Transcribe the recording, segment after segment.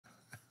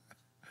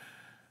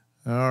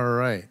All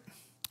right.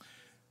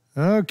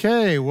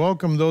 Okay,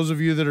 welcome those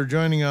of you that are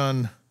joining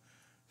on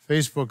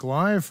Facebook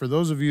Live. For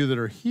those of you that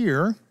are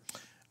here,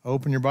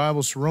 open your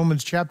Bibles to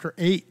Romans chapter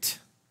 8.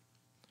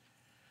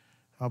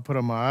 I'll put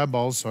on my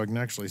eyeballs so I can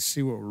actually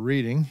see what we're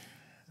reading.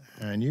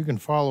 And you can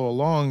follow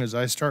along as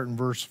I start in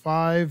verse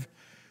 5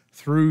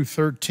 through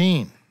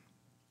 13.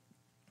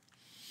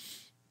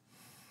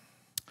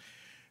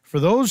 For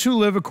those who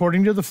live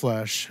according to the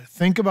flesh,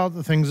 think about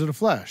the things of the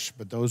flesh,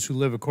 but those who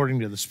live according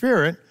to the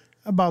Spirit,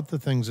 about the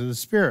things of the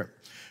Spirit.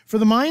 For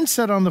the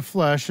mindset on the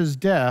flesh is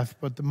death,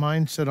 but the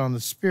mindset on the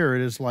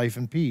Spirit is life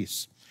and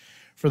peace.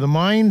 For the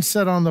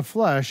mindset on the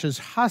flesh is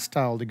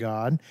hostile to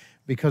God,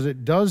 because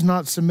it does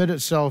not submit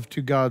itself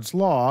to God's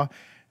law,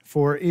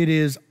 for it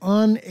is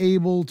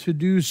unable to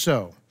do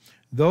so.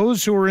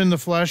 Those who are in the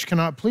flesh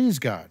cannot please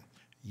God.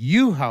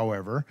 You,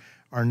 however,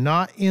 are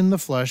not in the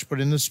flesh, but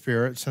in the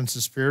Spirit, since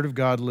the Spirit of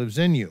God lives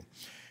in you.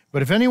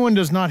 But if anyone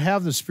does not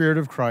have the Spirit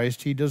of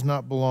Christ, he does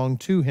not belong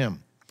to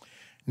him.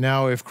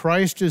 Now, if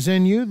Christ is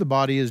in you, the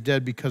body is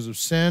dead because of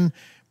sin,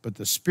 but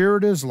the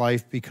Spirit is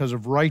life because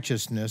of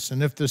righteousness.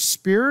 And if the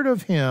Spirit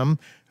of him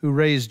who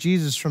raised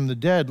Jesus from the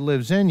dead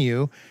lives in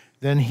you,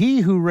 then he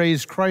who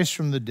raised Christ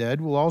from the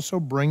dead will also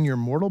bring your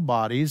mortal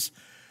bodies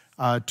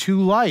to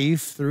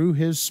life through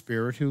his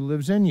Spirit who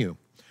lives in you.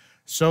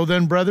 So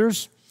then,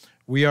 brothers,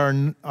 we are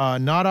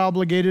not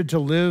obligated to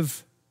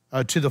live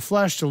to the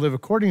flesh, to live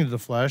according to the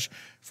flesh.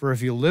 For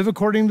if you live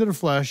according to the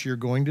flesh, you're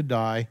going to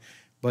die.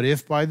 But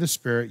if by the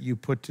Spirit you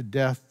put to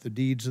death the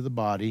deeds of the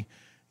body,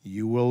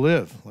 you will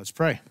live. Let's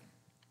pray.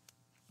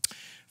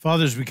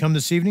 Father, as we come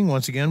this evening,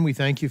 once again, we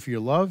thank you for your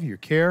love, your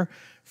care,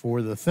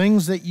 for the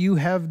things that you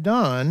have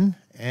done,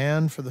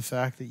 and for the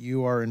fact that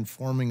you are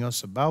informing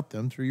us about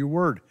them through your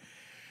word.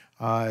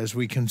 As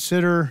we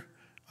consider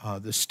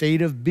the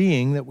state of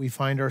being that we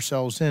find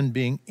ourselves in,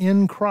 being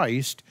in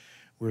Christ,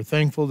 we're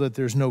thankful that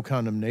there's no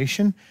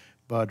condemnation,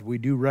 but we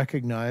do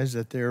recognize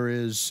that there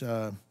is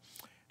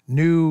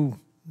new,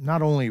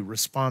 not only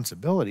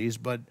responsibilities,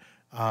 but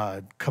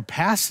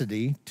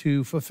capacity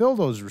to fulfill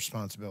those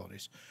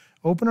responsibilities.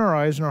 Open our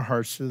eyes and our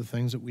hearts to the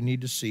things that we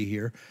need to see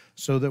here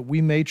so that we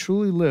may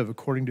truly live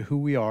according to who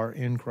we are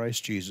in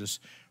Christ Jesus.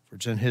 For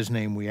it's in his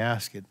name we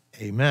ask it.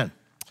 Amen.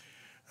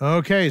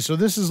 Okay, so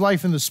this is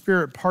Life in the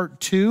Spirit, Part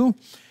 2.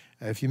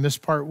 If you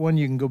missed Part 1,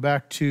 you can go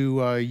back to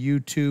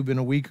YouTube in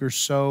a week or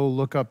so,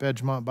 look up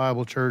Edgemont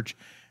Bible Church,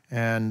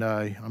 and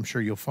I'm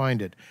sure you'll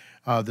find it.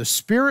 The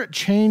Spirit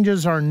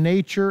changes our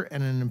nature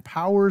and it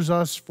empowers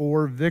us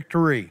for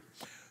victory.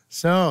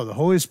 So the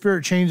Holy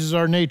Spirit changes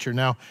our nature.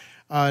 Now,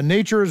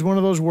 nature is one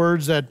of those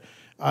words that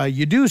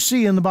you do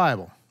see in the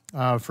Bible.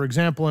 For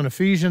example, in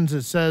Ephesians,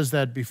 it says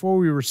that before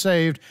we were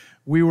saved,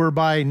 we were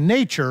by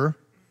nature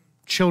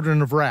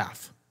children of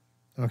wrath.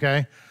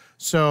 Okay?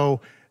 So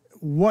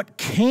what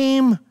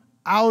came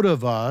out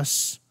of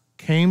us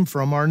came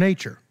from our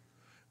nature.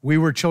 We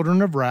were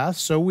children of wrath,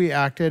 so we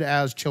acted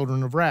as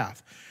children of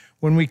wrath.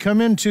 When we come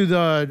into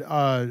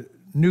the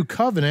new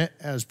covenant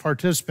as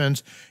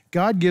participants,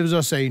 God gives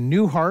us a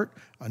new heart,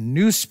 a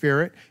new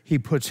spirit. He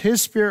puts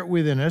his Spirit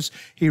within us.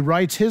 He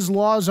writes his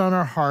laws on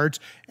our hearts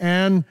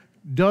and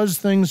does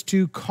things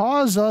to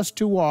cause us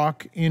to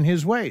walk in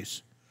his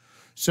ways.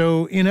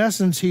 So in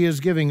essence, he is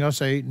giving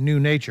us a new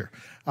nature.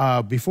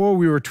 Before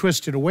we were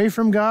twisted away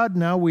from God,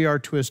 now we are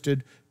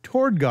twisted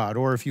toward God,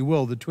 or if you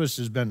will, the twist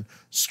has been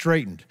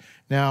straightened.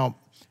 Now,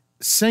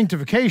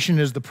 sanctification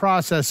is the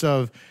process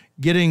of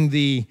getting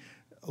the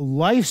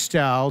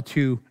lifestyle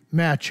to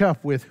match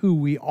up with who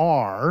we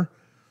are,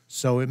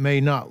 so it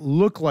may not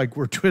look like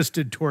we're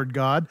twisted toward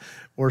God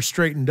or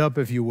straightened up,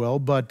 if you will,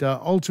 but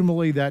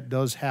ultimately that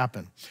does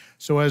happen.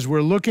 So as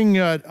we're looking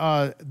at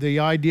the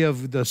idea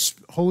of the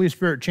Holy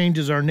Spirit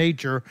changes our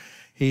nature,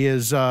 he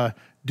is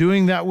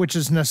doing that which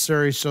is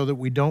necessary so that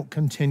we don't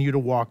continue to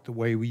walk the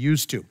way we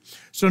used to.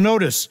 So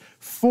notice,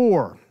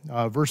 for.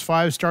 Verse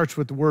 5 starts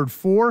with the word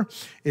for.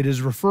 It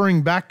is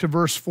referring back to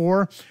verse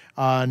 4.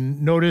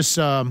 Notice,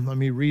 let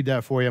me read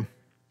that for you.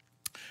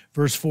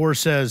 Verse 4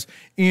 says,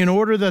 in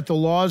order that the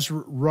law's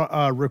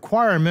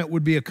requirement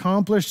would be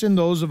accomplished in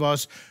those of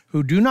us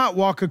who do not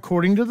walk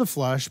according to the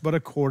flesh, but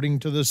according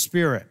to the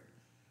Spirit.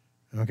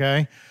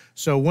 Okay?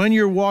 So when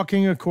you're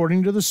walking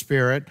according to the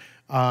Spirit,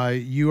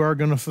 you are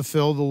going to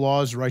fulfill the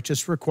law's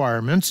righteous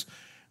requirements.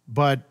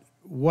 But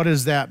what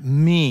does that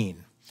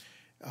mean?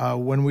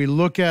 When we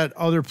look at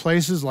other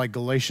places like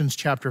Galatians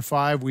chapter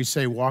 5, we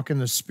say, walk in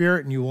the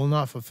Spirit and you will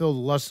not fulfill the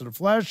lust of the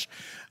flesh.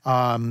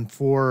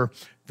 For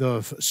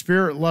the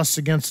Spirit lusts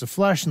against the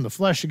flesh and the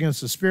flesh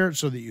against the Spirit,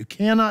 so that you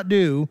cannot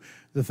do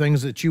the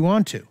things that you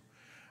want to.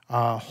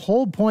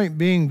 Whole point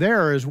being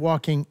there is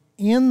walking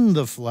in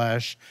the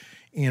flesh.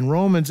 In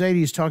Romans 8,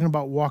 he's talking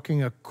about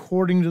walking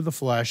according to the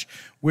flesh,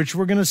 which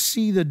we're going to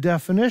see the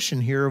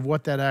definition here of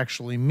what that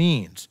actually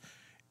means.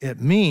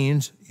 It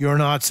means you're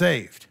not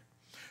saved.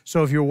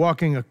 So if you're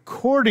walking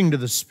according to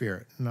the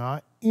Spirit,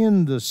 not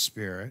in the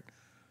Spirit,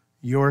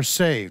 you're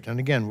saved. And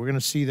again, we're going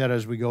to see that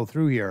as we go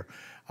through here.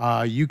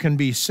 You can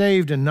be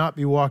saved and not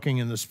be walking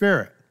in the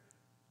Spirit.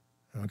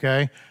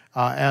 okay?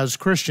 As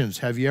Christians,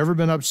 have you ever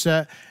been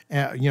upset,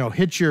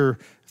 hit your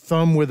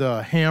thumb with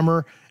a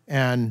hammer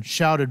and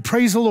shouted,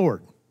 "Praise the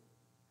Lord"?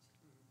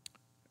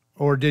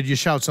 Or did you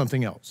shout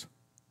something else?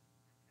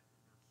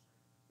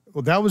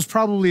 Well, that was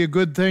probably a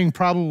good thing,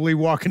 probably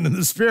walking in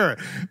the Spirit.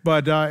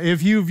 But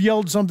if you've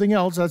yelled something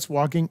else, that's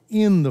walking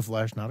in the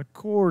flesh, not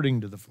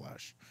according to the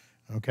flesh,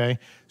 okay?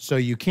 So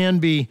you can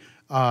be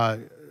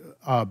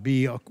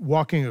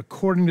walking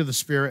according to the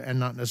Spirit and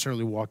not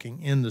necessarily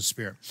walking in the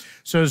Spirit.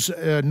 So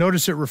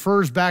notice it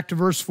refers back to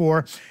verse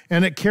 4,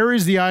 and it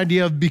carries the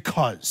idea of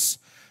because.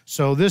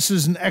 So this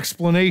is an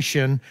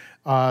explanation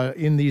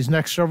in these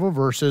next several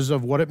verses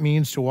of what it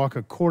means to walk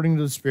according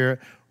to the Spirit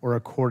or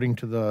according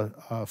to the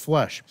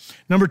flesh.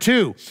 Number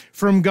 2,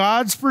 from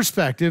God's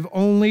perspective,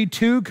 only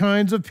 2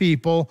 kinds of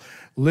people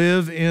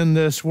live in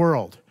this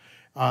world.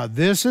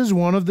 This is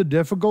one of the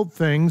difficult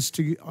things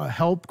to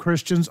help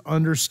Christians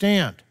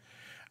understand.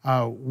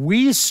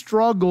 We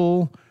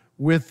struggle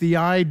with the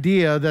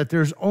idea that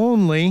there's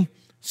only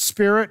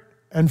spirit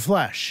and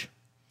flesh.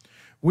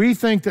 We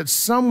think that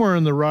somewhere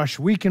in the rush,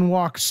 we can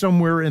walk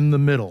somewhere in the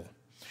middle.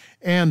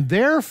 And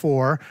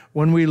therefore,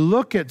 when we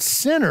look at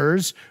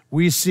sinners,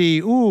 we see,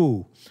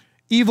 ooh,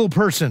 evil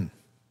person.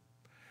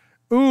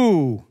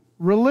 Ooh,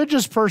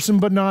 religious person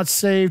but not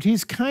saved.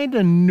 He's kind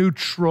of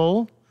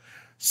neutral.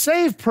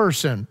 Saved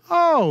person.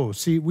 Oh,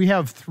 see, we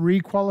have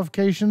 3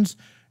 qualifications.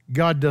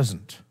 God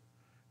doesn't.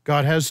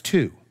 God has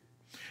 2.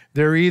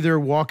 They're either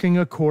walking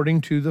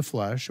according to the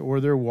flesh or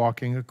they're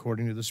walking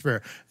according to the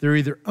Spirit. They're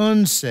either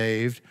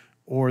unsaved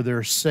or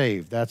they're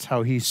saved. That's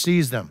how he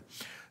sees them.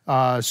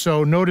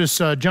 So notice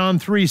John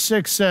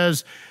 3:6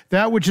 says,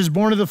 that which is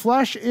born of the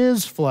flesh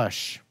is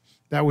flesh.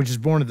 That which is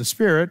born of the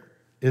Spirit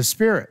is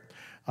spirit.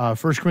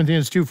 1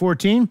 Corinthians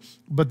 2:14,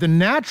 but the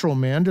natural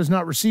man does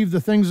not receive the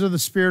things of the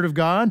Spirit of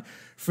God,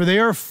 for they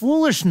are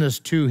foolishness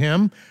to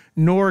him,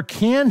 nor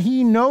can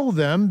he know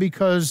them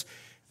because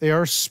they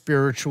are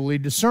spiritually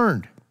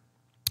discerned.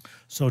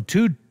 So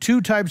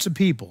two types of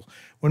people.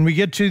 When we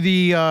get to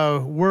the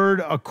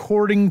word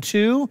according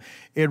to,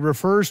 it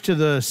refers to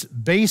the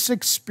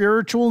basic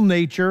spiritual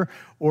nature,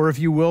 or if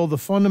you will, the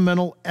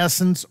fundamental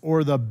essence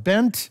or the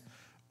bent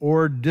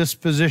or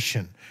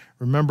disposition.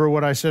 Remember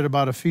what I said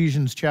about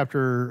Ephesians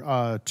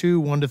chapter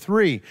 2,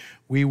 1-3.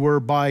 We were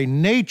by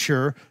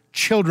nature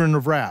children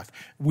of wrath.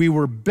 We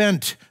were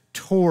bent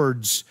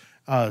towards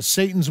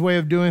Satan's way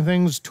of doing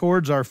things,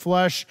 towards our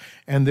flesh,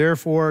 and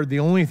therefore the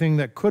only thing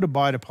that could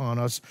abide upon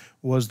us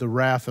was the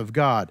wrath of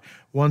God.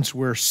 Once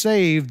we're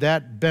saved,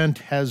 that bent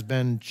has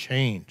been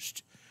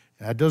changed.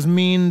 That doesn't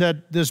mean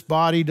that this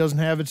body doesn't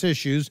have its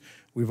issues.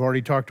 We've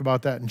already talked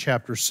about that in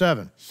chapter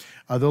 7.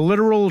 The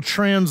literal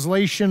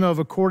translation of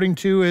according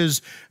to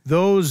is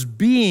those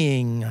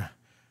being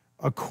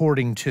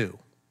according to.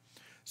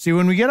 See,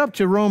 when we get up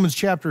to Romans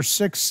chapter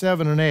 6,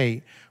 7, and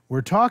 8,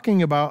 we're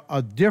talking about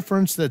a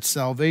difference that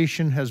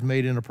salvation has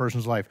made in a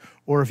person's life,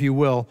 or if you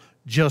will,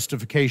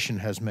 justification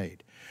has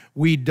made.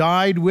 We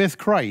died with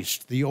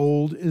Christ. The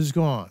old is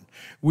gone.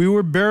 We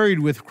were buried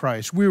with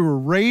Christ. We were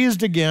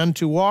raised again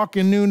to walk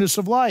in newness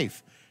of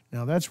life.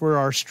 Now, that's where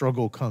our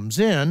struggle comes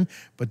in,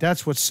 but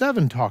that's what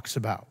 7 talks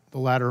about, the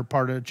latter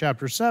part of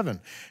chapter 7.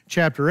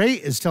 Chapter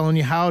 8 is telling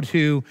you how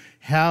to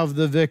have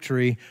the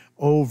victory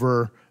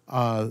over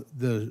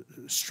the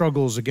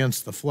struggles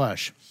against the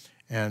flesh.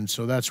 And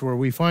so that's where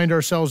we find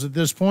ourselves at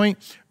this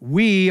point.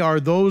 We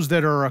are those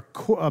that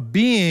are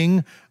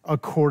being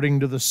according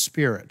to the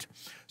Spirit.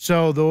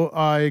 So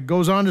it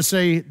goes on to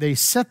say they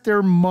set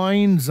their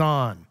minds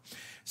on.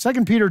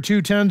 2 Peter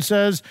 2:10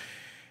 says,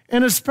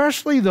 and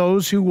especially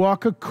those who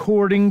walk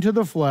according to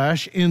the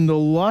flesh in the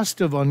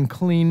lust of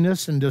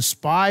uncleanness and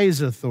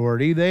despise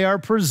authority, they are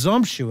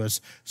presumptuous,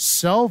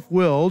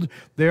 self-willed.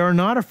 They are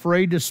not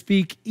afraid to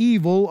speak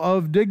evil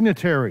of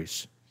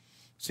dignitaries.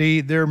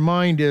 See, their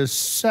mind is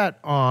set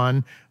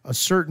on a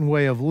certain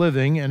way of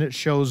living, and it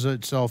shows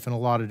itself in a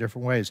lot of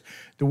different ways.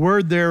 The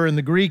word there in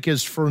the Greek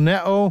is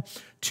phroneo,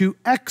 to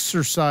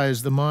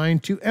exercise the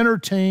mind, to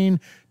entertain,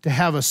 to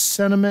have a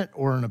sentiment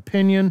or an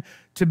opinion,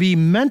 to be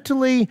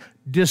mentally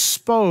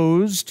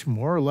disposed,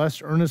 more or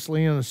less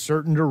earnestly in a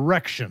certain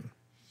direction.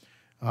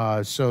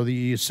 So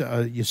you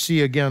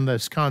see again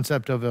this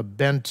concept of a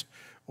bent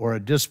or a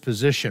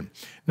disposition.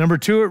 Number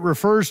 2, it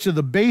refers to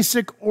the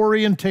basic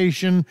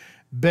orientation,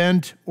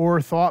 bent,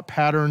 or thought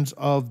patterns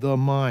of the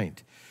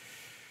mind.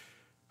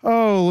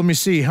 Oh, let me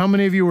see. How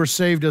many of you were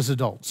saved as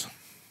adults?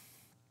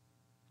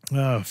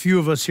 A few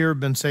of us here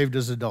have been saved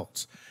as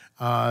adults.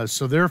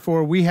 So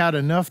therefore, we had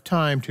enough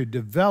time to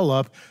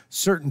develop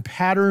certain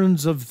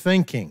patterns of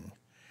thinking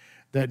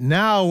that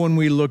now when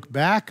we look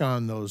back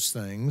on those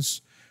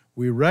things,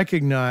 we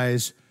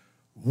recognize,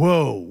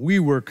 whoa, we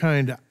were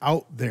kind of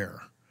out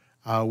there.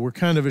 We're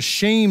kind of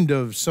ashamed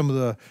of some of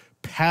the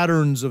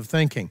patterns of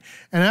thinking.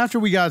 And after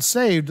we got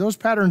saved, those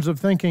patterns of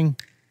thinking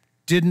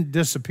didn't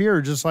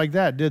disappear just like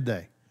that, did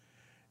they?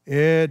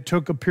 It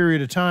took a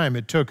period of time.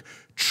 It took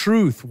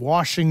truth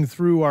washing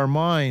through our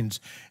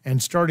minds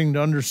and starting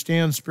to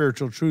understand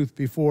spiritual truth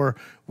before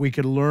we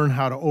could learn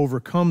how to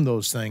overcome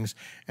those things.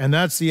 And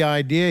that's the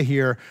idea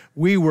here.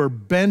 We were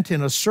bent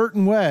in a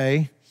certain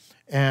way,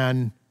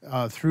 and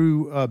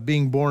through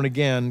being born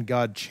again,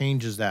 God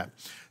changes that.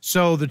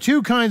 So the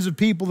two kinds of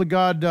people that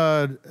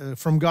God,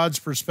 from God's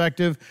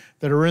perspective,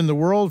 that are in the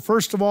world,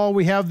 first of all,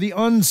 we have the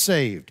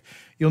unsaved.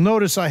 You'll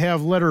notice I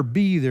have letter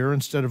B there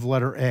instead of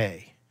letter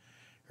A.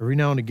 Every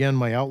now and again,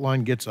 my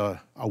outline gets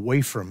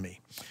away from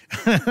me.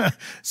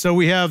 So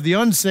we have the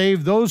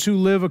unsaved, those who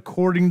live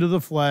according to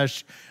the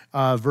flesh,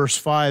 verse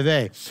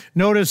 5a.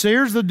 Notice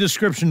here's the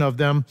description of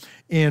them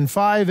in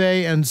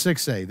 5a and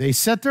 6a. They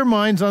set their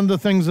minds on the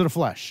things of the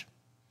flesh.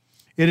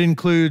 It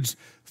includes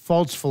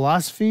false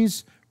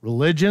philosophies,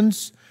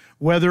 religions,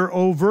 whether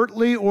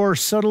overtly or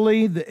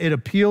subtly, it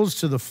appeals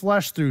to the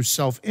flesh through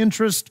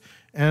self-interest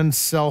and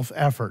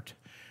self-effort.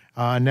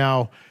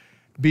 Now,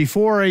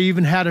 before I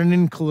even had an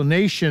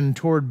inclination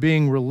toward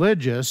being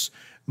religious,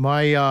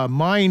 my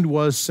mind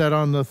was set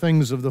on the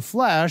things of the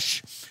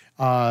flesh,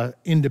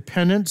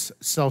 independence,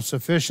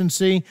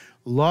 self-sufficiency,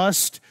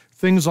 lust,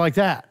 things like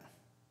that,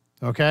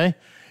 okay?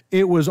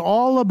 It was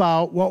all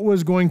about what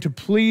was going to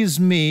please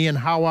me and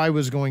how I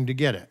was going to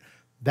get it.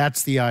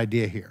 That's the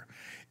idea here.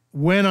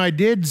 When I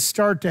did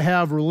start to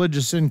have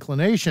religious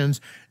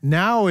inclinations,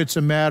 now it's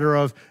a matter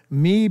of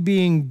me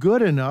being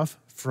good enough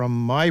from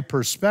my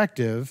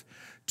perspective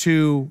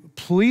to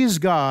please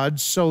God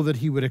so that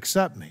he would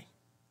accept me.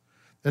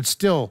 That's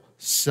still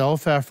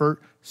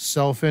self-effort,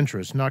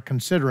 self-interest, not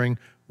considering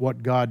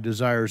what God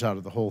desires out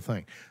of the whole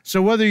thing.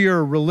 So whether you're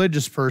a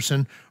religious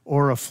person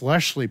or a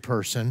fleshly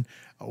person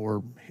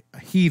or a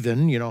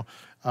heathen, you know,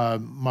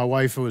 my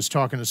wife was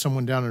talking to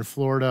someone down in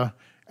Florida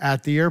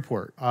at the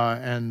airport,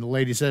 and the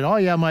lady said, oh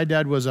yeah, my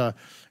dad was a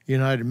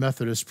United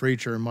Methodist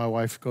preacher, and my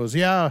wife goes,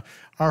 yeah,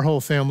 our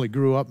whole family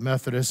grew up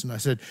Methodist, and I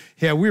said,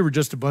 yeah, we were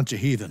just a bunch of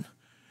heathen.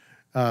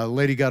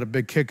 Lady got a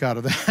big kick out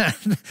of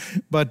that,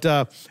 but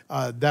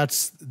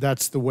that's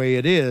the way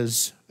it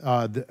is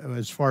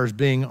as far as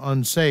being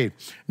unsaved.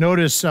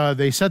 Notice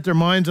they set their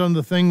minds on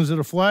the things of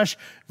the flesh.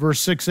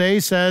 Verse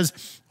 6a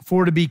says,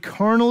 for to be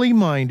carnally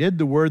minded,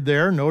 the word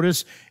there,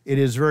 notice it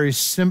is very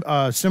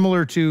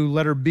similar to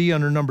letter B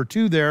under number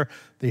 2 there.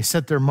 They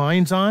set their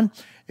minds on.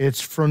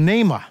 It's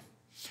phronema,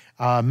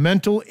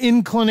 mental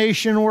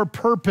inclination or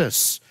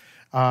purpose.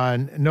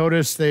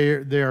 Notice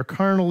they are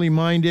carnally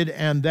minded,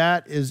 and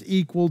that is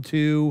equal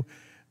to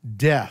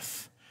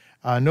death.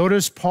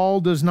 Notice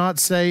Paul does not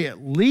say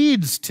it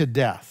leads to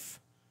death.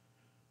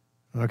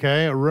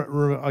 Okay,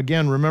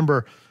 again,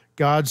 remember,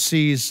 God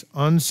sees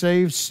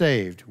unsaved,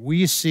 saved.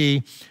 We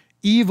see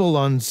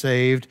evil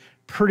unsaved,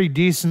 pretty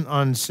decent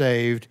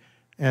unsaved,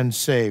 and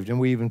saved. And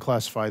we even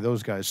classify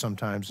those guys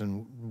sometimes,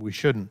 and we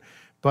shouldn't.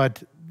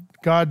 But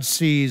God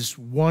sees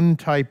one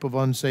type of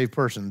unsaved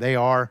person. They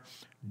are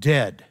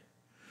dead.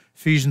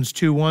 Ephesians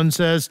 2:1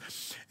 says,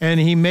 and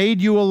he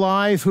made you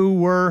alive who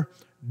were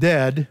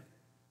dead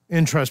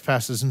in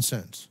trespasses and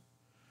sins.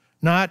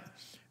 Not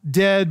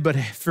dead, but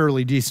a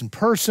fairly decent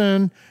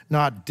person,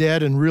 not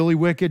dead and really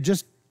wicked,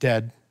 just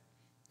dead,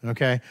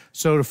 okay?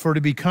 So for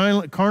to be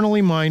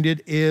carnally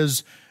minded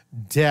is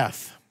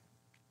death.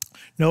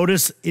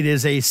 Notice it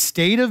is a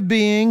state of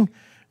being,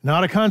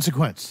 not a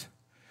consequence.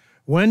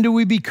 When do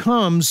we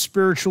become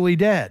spiritually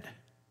dead?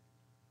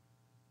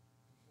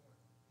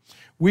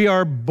 We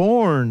are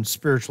born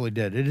spiritually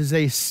dead. It is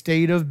a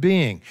state of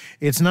being.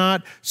 It's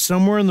not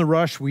somewhere in the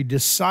rush we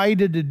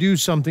decided to do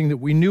something that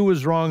we knew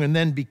was wrong and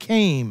then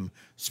became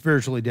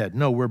spiritually dead.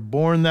 No, we're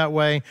born that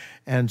way,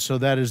 and so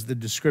that is the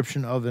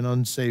description of an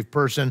unsaved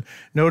person.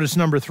 Notice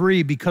number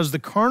 3, because the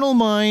carnal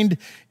mind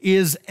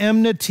is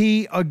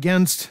enmity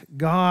against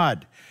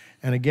God.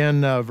 And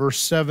again, verse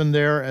 7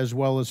 there, as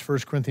well as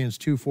 1 Corinthians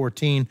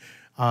 2:14,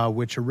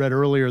 which I read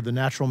earlier, the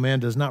natural man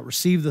does not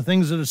receive the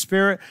things of the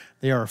Spirit.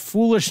 They are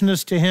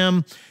foolishness to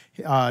him,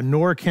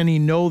 nor can he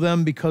know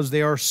them because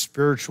they are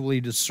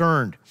spiritually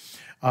discerned.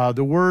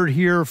 The word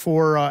here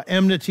for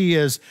enmity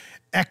is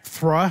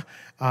ekthra.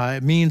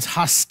 It means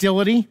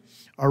hostility,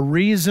 a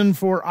reason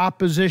for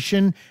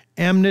opposition,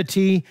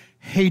 enmity,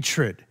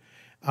 hatred.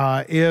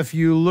 If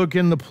you look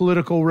in the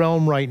political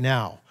realm right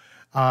now,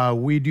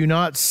 we do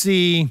not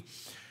see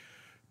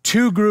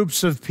two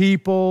groups of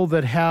people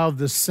that have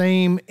the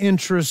same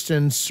interest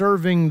in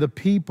serving the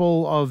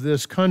people of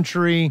this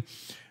country,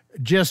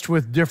 just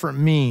with different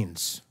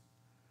means.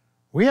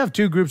 We have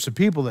two groups of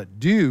people that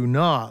do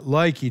not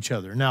like each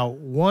other. Now,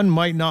 one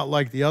might not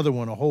like the other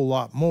one a whole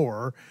lot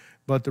more,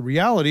 but the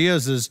reality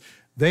is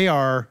they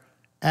are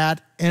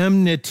at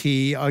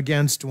enmity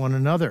against one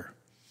another.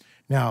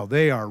 Now,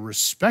 they are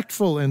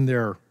respectful in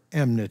their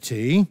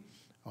enmity.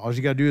 All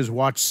you got to do is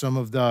watch some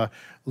of the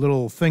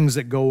little things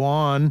that go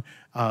on,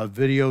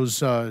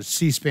 videos,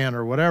 C-SPAN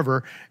or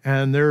whatever,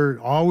 and they're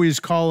always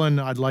calling,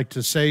 I'd like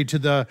to say, to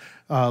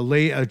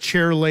the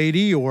chair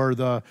lady or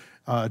the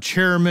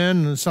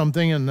chairman or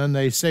something, and then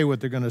they say what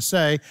they're going to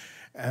say.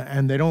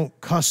 and they don't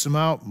cuss them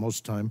out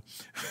most of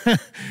the time.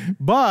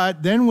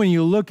 But then when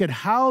you look at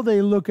how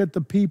they look at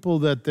the people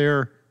that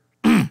they're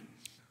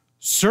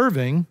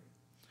serving,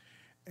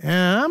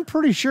 and I'm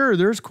pretty sure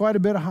there's quite a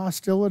bit of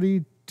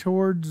hostility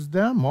towards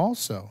them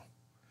also.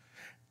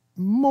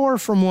 More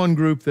from one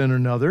group than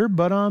another,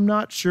 but I'm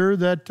not sure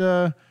that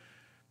the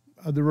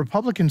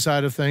Republican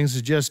side of things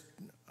is just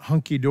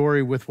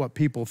hunky-dory with what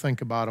people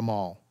think about them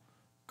all.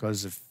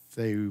 Because if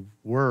they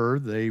were,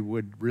 they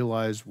would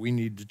realize we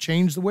need to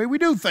change the way we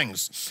do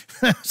things.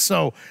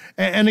 So,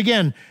 and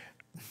again,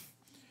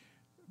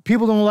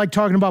 people don't like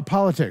talking about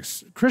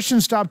politics.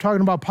 Christians stopped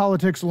talking about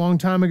politics a long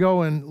time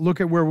ago, and look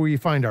at where we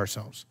find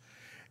ourselves.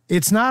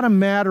 It's not a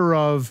matter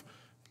of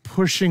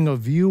pushing a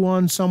view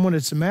on someone.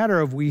 It's a matter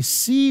of we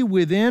see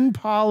within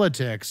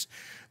politics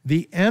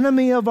the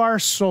enemy of our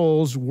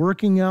souls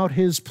working out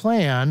his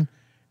plan,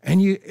 and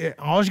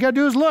all you got to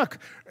do is look.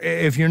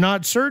 If you're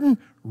not certain,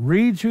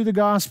 read through the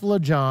Gospel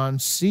of John,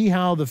 see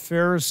how the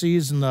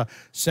Pharisees and the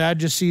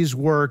Sadducees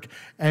worked,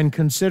 and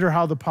consider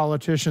how the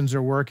politicians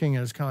are working,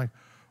 and it's kind of like,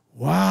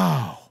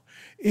 wow,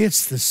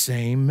 it's the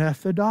same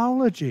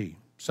methodology.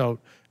 So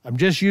I'm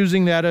just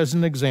using that as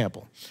an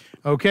example.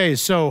 Okay,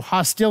 so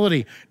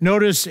hostility.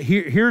 Notice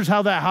here's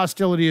how that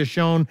hostility is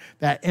shown,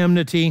 that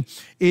enmity.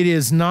 It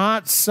is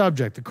not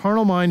subject. The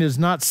carnal mind is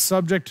not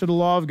subject to the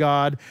law of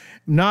God.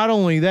 Not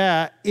only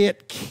that,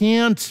 it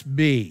can't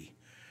be.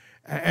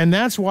 And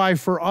that's why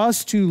for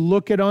us to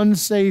look at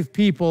unsaved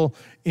people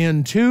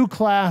in two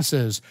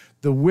classes,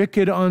 the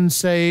wicked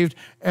unsaved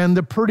and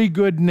the pretty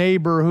good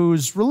neighbor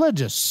who's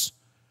religious,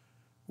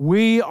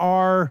 we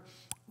are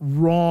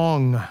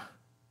wrong,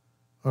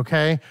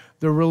 okay?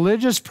 The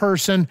religious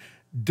person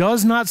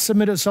does not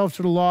submit itself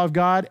to the law of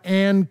God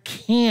and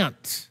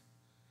can't.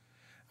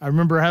 I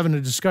remember having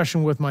a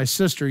discussion with my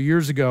sister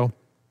years ago.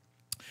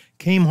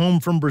 Came home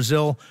from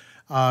Brazil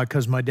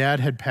because my dad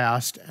had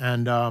passed,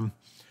 and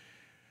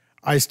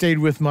I stayed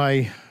with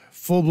my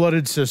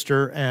full-blooded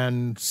sister,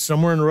 and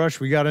somewhere in a rush,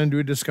 we got into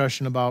a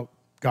discussion about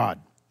God.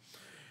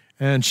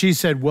 And she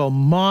said, well,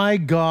 my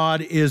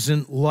God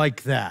isn't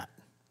like that.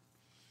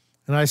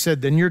 And I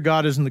said, then your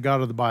God isn't the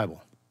God of the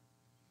Bible,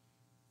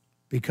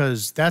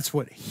 because that's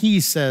what he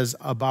says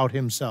about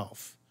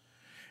himself.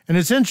 And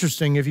it's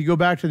interesting, if you go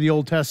back to the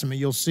Old Testament,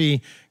 you'll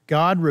see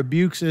God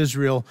rebukes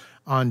Israel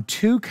on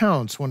two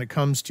counts when it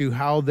comes to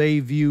how they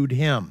viewed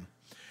him.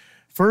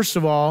 First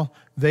of all,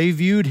 they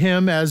viewed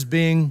him as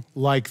being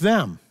like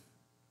them.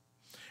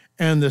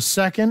 And the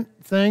second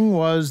thing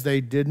was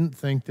they didn't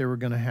think they were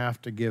going to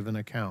have to give an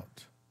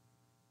account.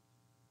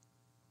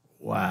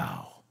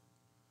 Wow.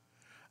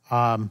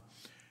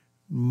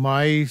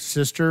 My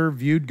sister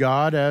viewed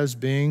God as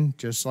being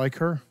just like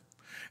her.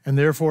 And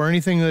therefore,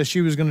 anything that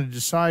she was going to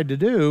decide to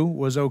do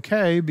was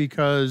okay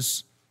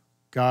because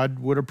God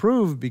would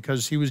approve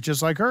because he was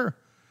just like her.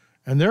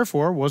 And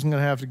therefore, wasn't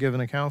going to have to give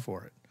an account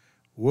for it.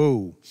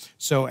 Whoa.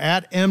 So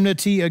at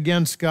enmity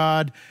against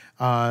God,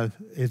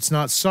 it's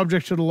not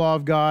subject to the law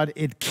of God.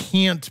 It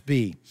can't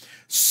be.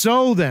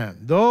 So then,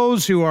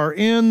 those who are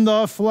in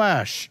the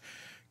flesh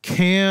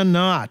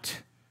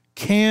cannot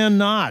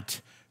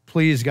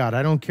please God.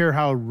 I don't care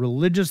how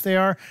religious they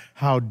are,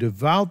 how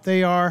devout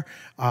they are,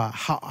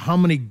 how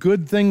many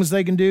good things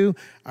they can do.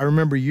 I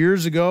remember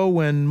years ago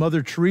when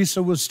Mother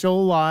Teresa was still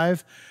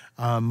alive,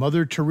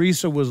 Mother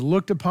Teresa was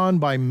looked upon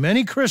by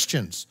many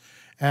Christians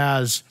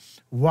as,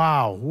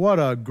 wow, what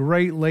a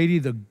great lady,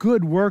 the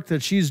good work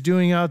that she's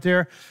doing out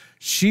there.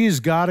 She's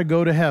got to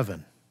go to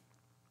heaven.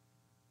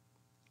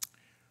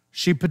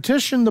 She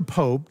petitioned the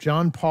Pope,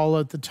 John Paul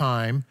at the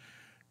time,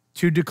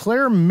 to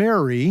declare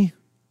Mary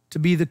to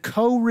be the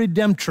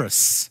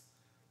co-redemptress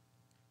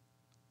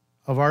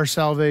of our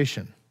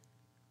salvation.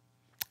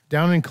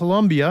 Down in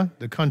Colombia,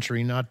 the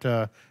country, not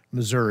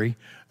Missouri,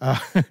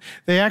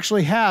 they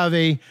actually have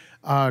a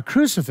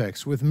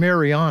crucifix with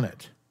Mary on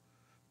it.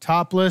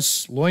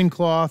 Topless,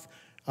 loincloth,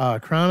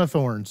 crown of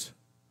thorns.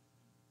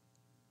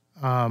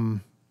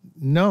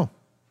 No,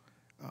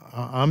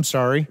 I'm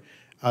sorry.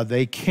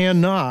 They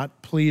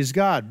cannot please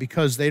God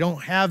because they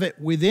don't have it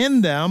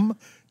within them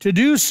to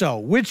do so,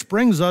 which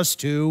brings us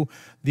to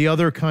the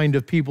other kind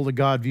of people that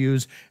God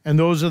views, and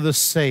those are the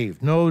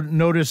saved.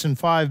 Notice in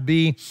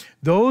 5b,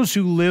 those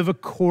who live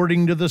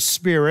according to the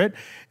Spirit,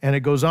 and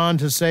it goes on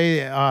to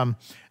say,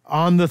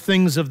 on the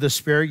things of the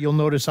Spirit, you'll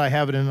notice I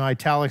have it in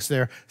italics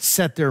there,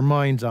 set their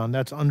minds on.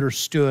 That's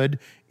understood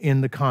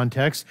in the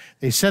context.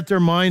 They set their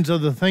minds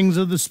on the things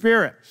of the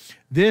Spirit.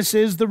 This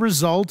is the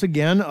result,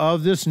 again,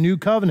 of this new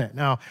covenant.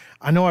 Now,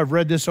 I know I've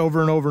read this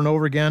over and over and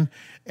over again,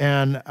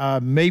 and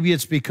maybe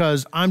it's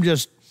because I'm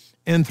just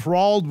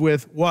enthralled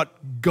with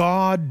what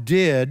God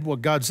did,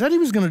 what God said he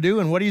was going to do,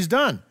 and what he's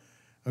done.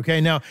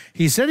 Okay, now,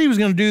 he said he was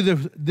going to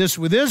do this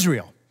with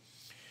Israel,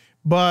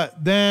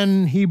 but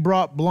then he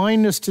brought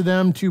blindness to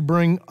them to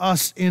bring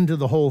us into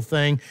the whole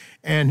thing.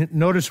 And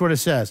notice what it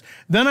says.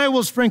 Then I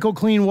will sprinkle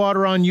clean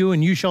water on you,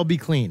 and you shall be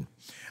clean.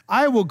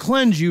 I will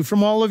cleanse you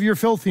from all of your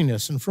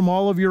filthiness and from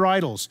all of your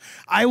idols.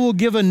 I will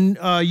give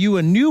you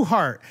a new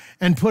heart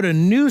and put a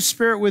new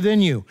spirit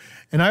within you.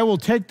 And I will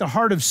take the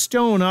heart of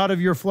stone out of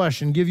your flesh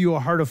and give you a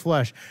heart of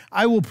flesh.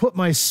 I will put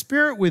my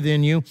spirit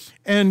within you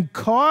and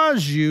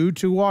cause you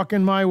to walk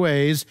in my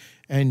ways,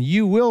 and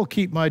you will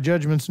keep my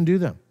judgments and do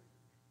them.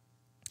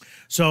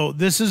 So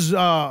this is,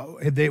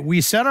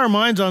 we set our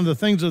minds on the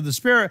things of the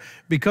Spirit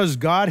because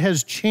God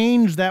has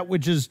changed that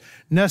which is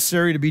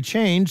necessary to be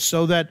changed,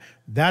 so that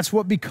that's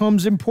what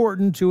becomes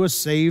important to a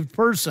saved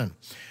person.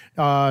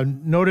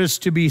 Notice,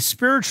 to be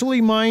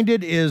spiritually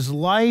minded is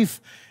life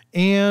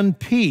and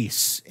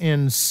peace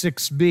in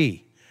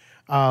 6b.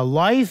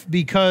 Life,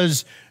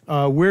 because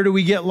where do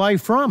we get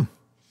life from?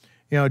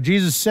 You know,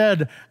 Jesus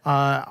said,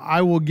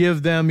 I will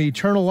give them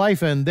eternal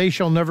life and they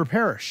shall never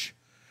perish.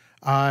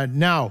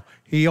 Now,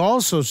 he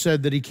also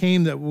said that he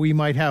came that we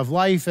might have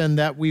life and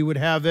that we would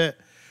have it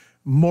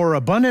more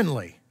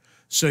abundantly.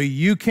 So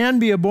you can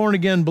be a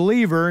born-again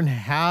believer and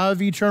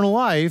have eternal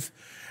life,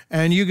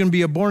 and you can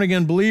be a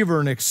born-again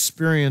believer and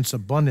experience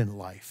abundant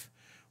life.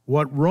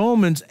 What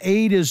Romans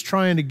 8 is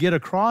trying to get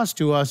across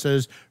to us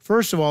is,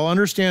 first of all,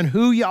 understand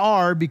who you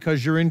are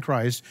because you're in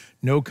Christ.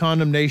 No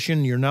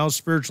condemnation. You're now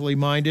spiritually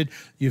minded.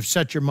 You've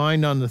set your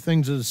mind on the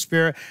things of the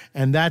Spirit,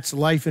 and that's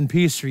life and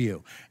peace for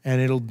you.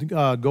 And it'll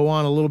go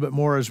on a little bit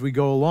more as we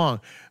go along.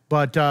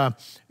 But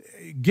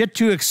get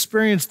to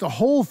experience the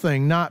whole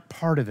thing, not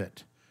part of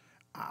it.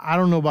 I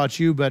don't know about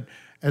you, but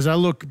as I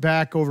look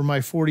back over my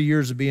 40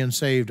 years of being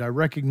saved, I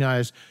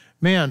recognize,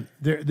 man,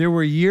 there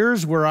were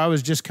years where I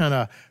was just kind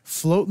of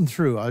floating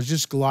through. I was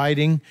just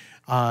gliding.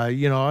 I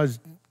was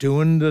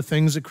doing the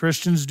things that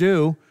Christians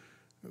do,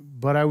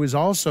 but I was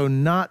also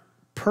not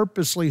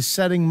purposely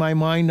setting my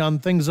mind on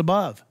things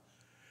above.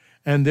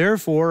 And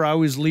therefore, I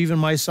was leaving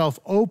myself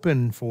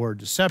open for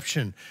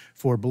deception,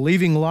 for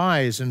believing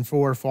lies, and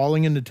for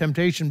falling into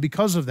temptation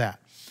because of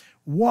that.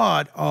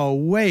 What a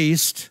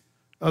waste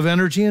of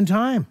energy and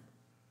time.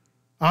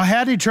 I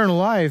had eternal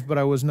life, but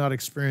I was not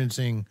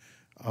experiencing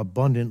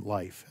abundant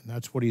life. And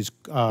that's what he's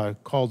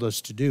called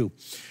us to do.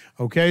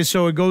 Okay,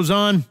 so it goes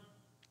on.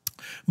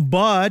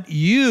 But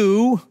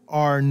you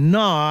are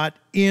not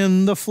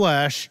in the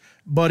flesh,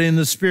 but in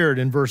the Spirit,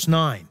 in verse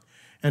 9.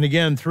 And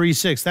again,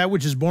 3:6, that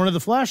which is born of the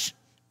flesh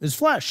is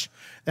flesh.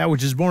 That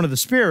which is born of the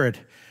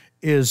Spirit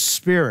is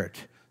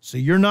spirit. So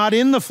you're not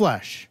in the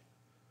flesh,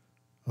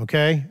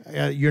 okay?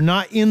 You're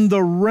not in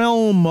the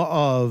realm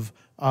of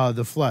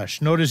the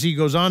flesh. Notice he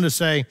goes on to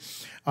say,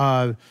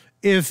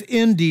 if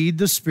indeed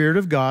the Spirit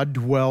of God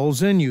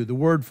dwells in you. The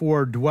word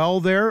for dwell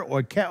there,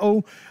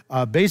 oikeo,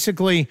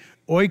 basically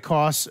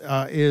oikos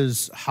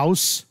is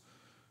house.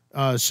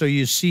 So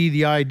you see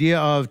the idea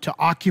of to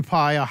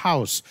occupy a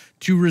house,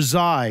 to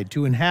reside,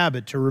 to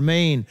inhabit, to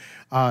remain,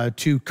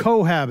 to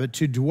cohabit,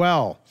 to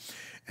dwell.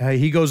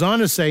 He goes on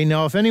to say,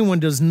 now if anyone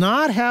does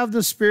not have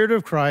the Spirit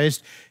of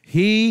Christ,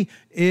 he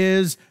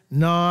is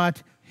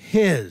not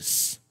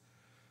his.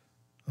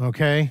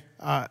 Okay?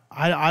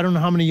 I don't know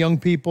how many young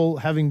people,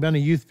 having been a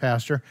youth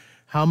pastor,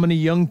 how many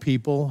young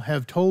people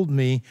have told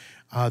me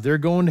they're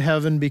going to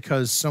heaven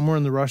because somewhere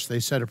in the rush they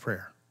said a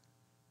prayer.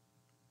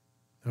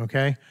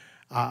 Okay?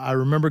 I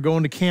remember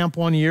going to camp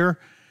one year,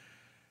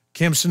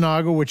 Camp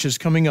Sinago, which is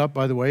coming up,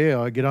 by the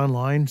way. Get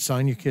online,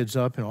 sign your kids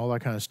up, and all that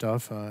kind of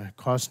stuff. It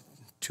cost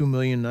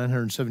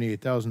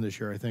 $2,978,000 this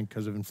year, I think,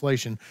 because of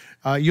inflation.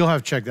 You'll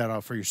have to check that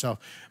out for yourself.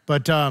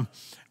 But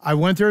I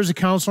went there as a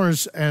counselor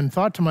and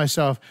thought to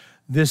myself,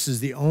 this is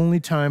the only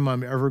time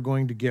I'm ever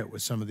going to get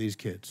with some of these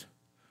kids.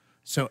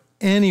 So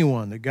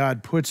anyone that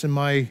God puts in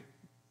my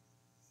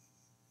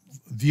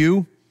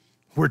view,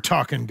 we're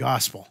talking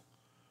gospel.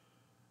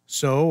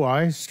 So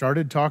I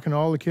started talking to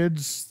all the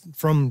kids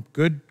from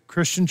good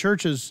Christian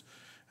churches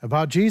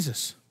about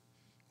Jesus.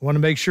 I want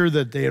to make sure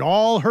that they had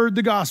all heard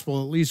the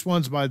gospel at least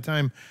once by the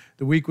time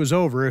the week was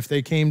over. If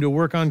they came to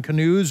work on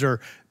canoes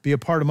or be a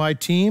part of my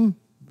team,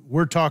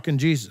 we're talking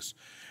Jesus.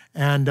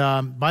 And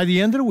by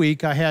the end of the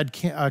week, I had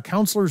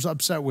counselors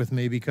upset with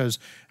me because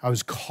I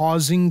was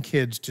causing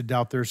kids to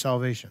doubt their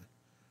salvation.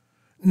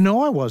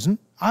 No, I wasn't.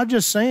 I'm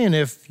just saying,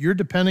 if you're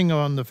depending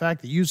on the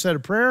fact that you said a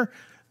prayer,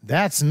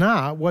 that's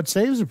not what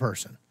saves a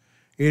person.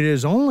 It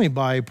is only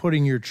by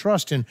putting your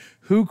trust in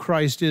who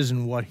Christ is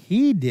and what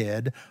he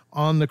did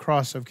on the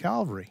cross of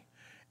Calvary.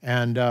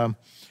 And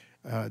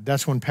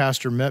that's when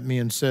Pastor met me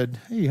and said,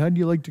 hey, how'd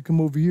you like to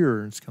come over here?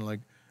 And it's kind of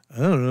like, I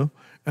don't know.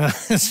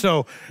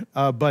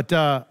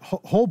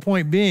 Whole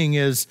point being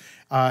is,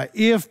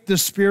 if the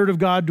Spirit of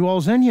God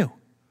dwells in you,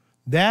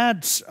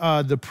 that's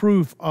the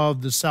proof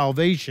of the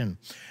salvation.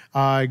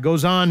 It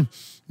goes on,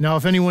 now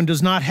if anyone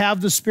does not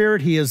have the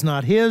Spirit, he is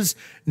not his.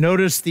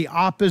 Notice the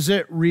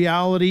opposite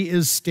reality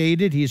is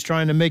stated. He's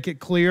trying to make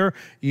it clear.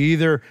 You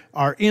either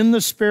are in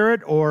the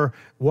Spirit or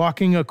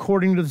walking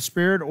according to the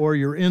Spirit, or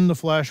you're in the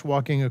flesh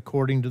walking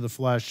according to the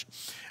flesh.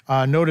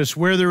 Notice,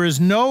 where there is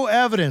no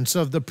evidence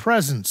of the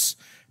presence,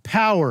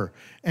 power,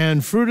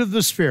 and fruit of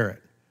the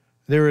Spirit,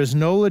 there is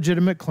no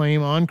legitimate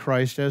claim on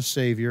Christ as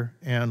Savior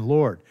and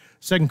Lord.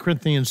 2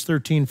 Corinthians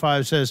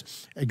 13:5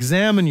 says,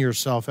 examine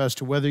yourself as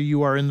to whether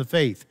you are in the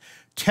faith.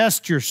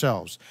 Test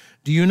yourselves.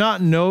 Do you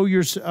not know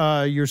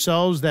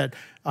yourselves that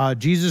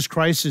Jesus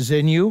Christ is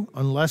in you,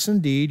 unless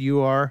indeed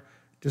you are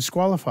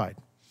disqualified?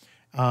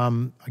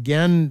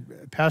 Again,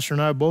 Pastor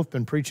and I have both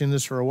been preaching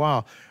this for a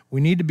while.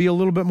 We need to be a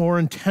little bit more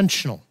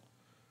intentional.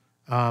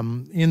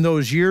 In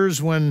those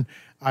years when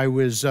I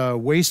was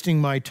wasting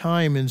my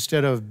time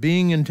instead of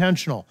being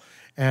intentional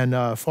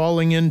and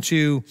falling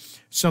into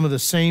some of the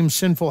same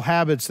sinful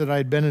habits that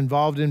I'd been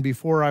involved in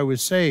before I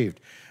was saved,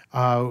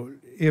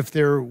 if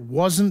there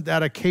wasn't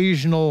that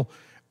occasional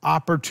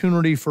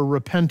opportunity for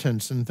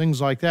repentance and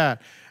things like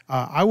that,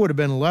 I would have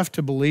been left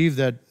to believe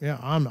that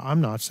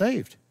I'm not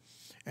saved.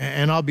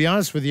 And I'll be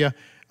honest with you,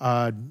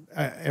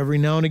 every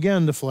now and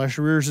again, the flesh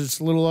rears its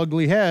little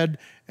ugly head,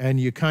 and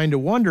you kind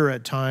of wonder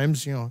at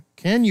times,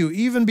 can you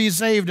even be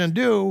saved and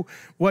do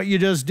what you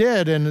just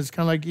did? And it's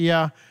kind of like,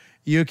 yeah,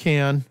 you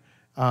can,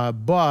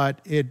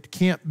 but it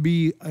can't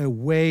be a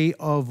way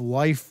of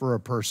life for a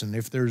person.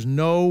 If there's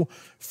no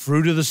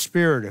fruit of the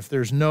Spirit, if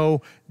there's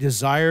no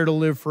desire to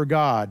live for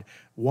God,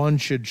 one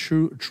should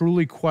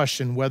truly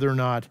question whether or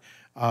not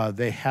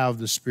they have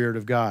the Spirit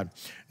of God.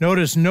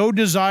 Notice, no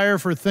desire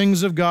for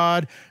things of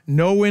God,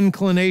 no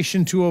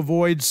inclination to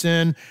avoid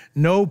sin,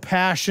 no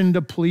passion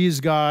to please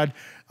God.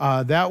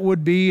 That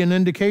would be an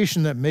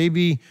indication that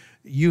maybe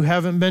you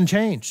haven't been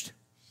changed.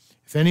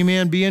 If any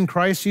man be in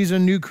Christ, he's a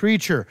new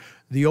creature.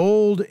 The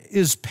old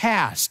is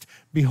past.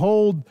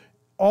 Behold,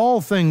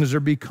 all things are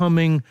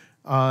becoming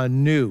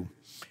new.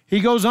 He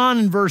goes on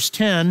in verse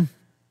 10,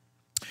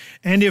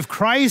 and if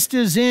Christ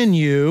is in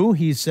you,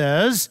 he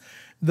says,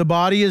 the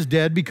body is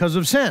dead because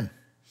of sin.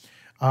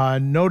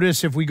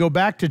 Notice if we go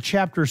back to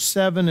chapter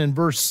 7 and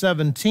verse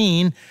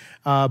 17,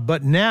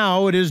 but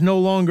now it is no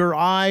longer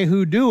I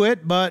who do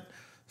it, but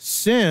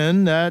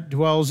sin that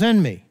dwells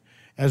in me.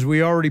 As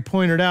we already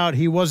pointed out,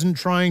 he wasn't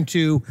trying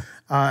to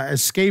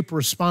escape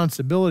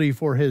responsibility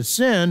for his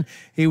sin.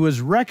 He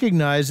was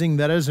recognizing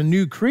that as a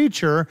new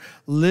creature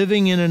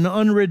living in an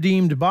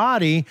unredeemed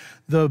body,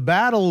 the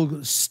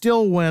battle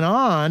still went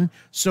on.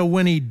 So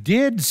when he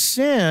did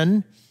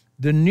sin,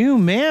 the new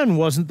man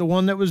wasn't the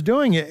one that was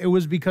doing it. It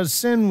was because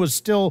sin was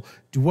still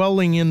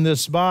dwelling in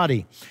this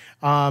body.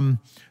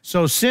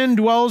 So sin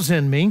dwells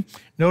in me.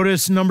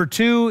 Notice number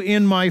 2,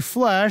 in my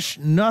flesh,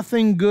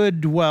 nothing good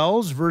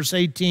dwells. Verse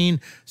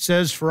 18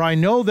 says, for I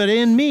know that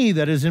in me,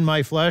 that is in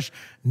my flesh,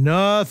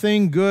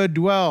 nothing good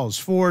dwells.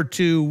 For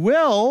to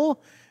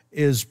will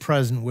is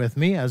present with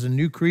me as a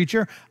new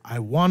creature. I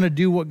want to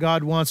do what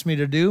God wants me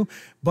to do,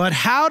 but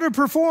how to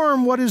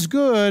perform what is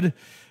good,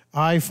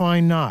 I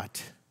find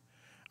not.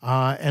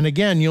 And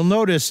again, you'll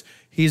notice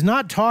he's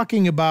not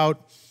talking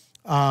about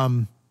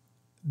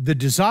the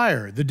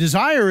desire. The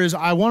desire is,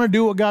 I want to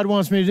do what God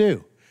wants me to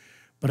do,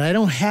 but I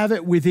don't have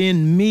it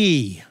within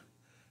me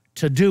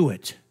to do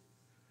it.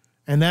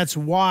 And that's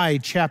why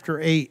chapter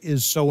 8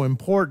 is so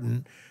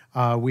important.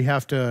 We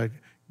have to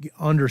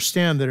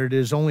understand that it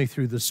is only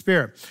through the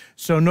Spirit.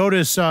 So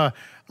notice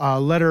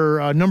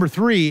letter number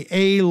 3,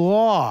 a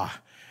law.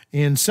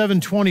 In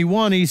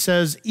 7:21, he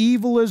says,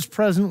 evil is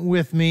present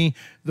with me,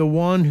 the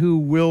one who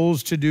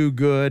wills to do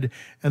good.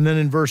 And then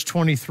in verse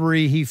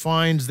 23, he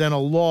finds then a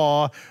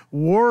law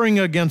warring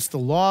against the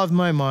law of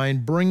my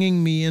mind,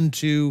 bringing me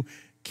into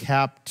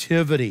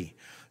captivity.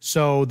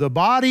 So the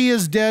body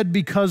is dead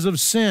because of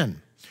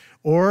sin.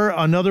 Or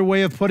another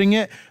way of putting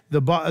it,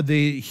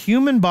 the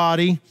human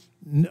body,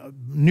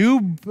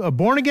 new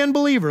born-again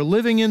believer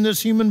living in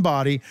this human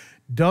body,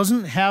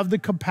 doesn't have the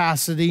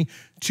capacity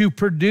to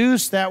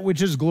produce that which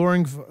is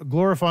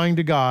glorifying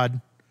to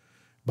God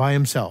by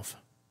himself.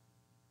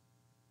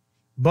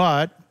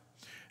 But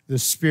the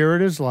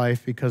Spirit is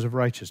life because of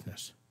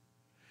righteousness.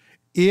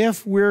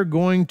 If we're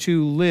going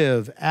to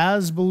live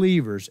as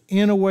believers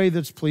in a way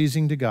that's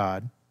pleasing to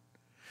God,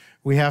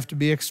 we have to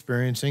be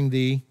experiencing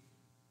the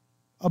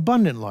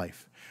abundant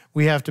life.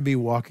 We have to be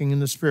walking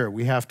in the Spirit.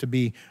 We have to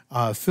be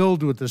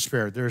filled with the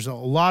Spirit. There's a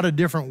lot of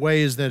different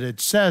ways that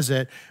it says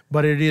it,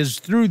 but it is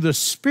through the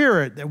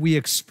Spirit that we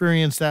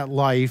experience that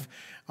life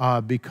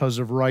because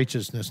of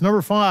righteousness.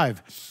 Number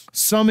 5,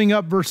 summing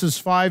up verses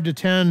 5 to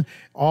 10,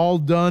 all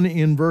done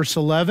in verse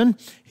 11,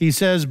 he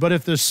says, but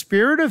if the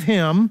Spirit of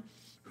him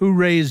who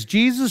raised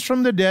Jesus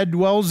from the dead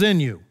dwells in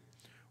you.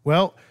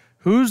 Well,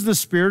 who's the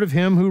Spirit of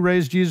him who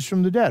raised Jesus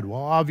from the dead? Well,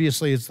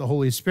 obviously it's the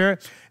Holy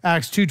Spirit.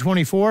 Acts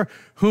 2:24,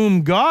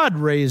 whom God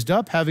raised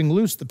up, having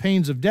loosed the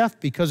pains of death,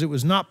 because it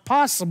was not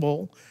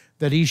possible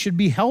that he should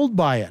be held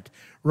by it.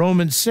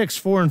 Romans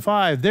 6:4 and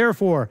 5,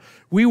 therefore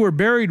we were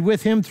buried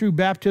with him through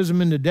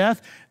baptism into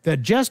death,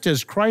 that just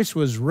as Christ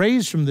was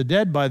raised from the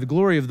dead by the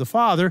glory of the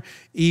Father,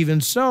 even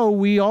so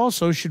we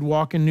also should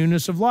walk in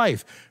newness of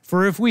life.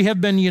 For if we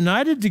have been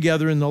united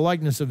together in the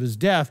likeness of his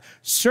death,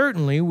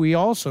 certainly we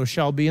also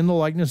shall be in the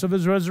likeness of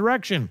his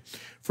resurrection.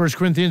 1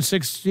 Corinthians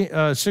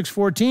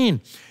 6:14,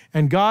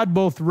 and God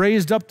both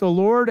raised up the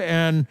Lord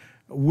and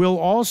will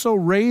also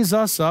raise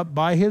us up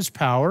by his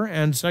power.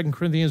 And 2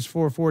 Corinthians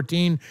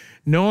 4:14,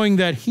 knowing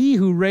that he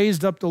who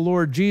raised up the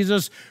Lord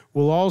Jesus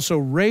will also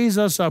raise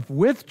us up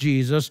with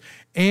Jesus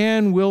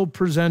and will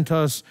present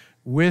us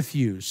with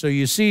you. So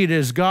you see, it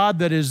is God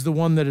that is the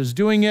one that is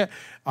doing it.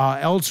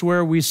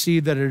 Elsewhere, we see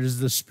that it is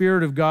the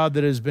Spirit of God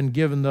that has been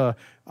given the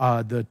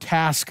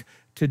task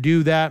to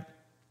do that.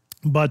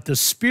 But the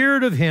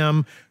Spirit of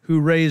him who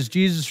raised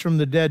Jesus from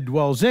the dead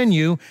dwells in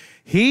you.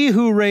 He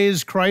who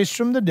raised Christ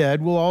from the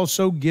dead will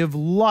also give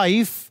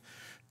life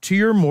to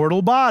your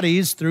mortal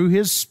bodies through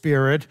his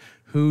Spirit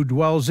who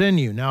dwells in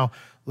you. Now,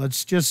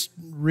 let's just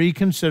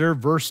reconsider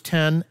verse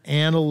 10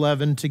 and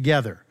 11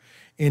 together.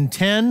 In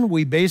 10,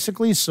 we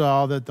basically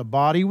saw that the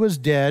body was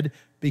dead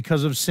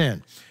because of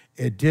sin.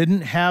 It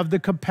didn't have the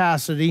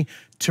capacity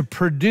to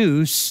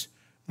produce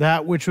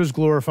that which was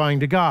glorifying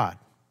to God.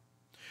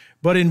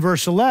 But in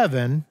verse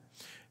 11,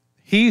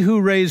 he who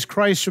raised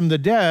Christ from the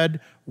dead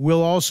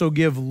will also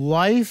give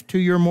life to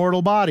your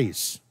mortal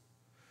bodies.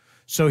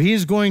 So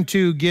he's going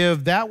to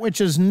give that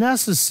which is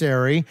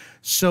necessary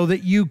so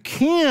that you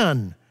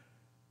can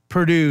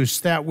produce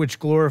that which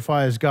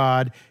glorifies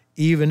God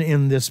even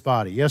in this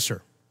body. Yes,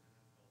 sir.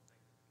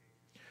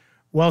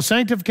 Well,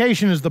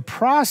 sanctification is the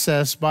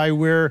process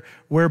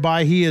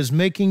whereby he is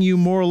making you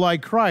more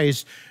like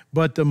Christ,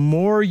 but the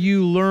more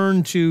you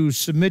learn to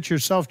submit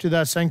yourself to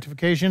that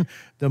sanctification,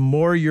 the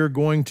more you're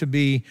going to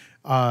be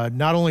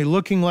not only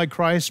looking like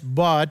Christ,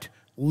 but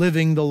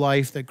living the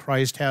life that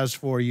Christ has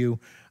for you,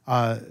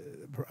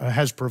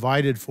 has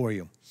provided for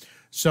you.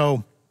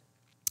 So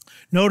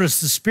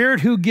notice the Spirit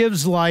who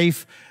gives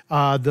life,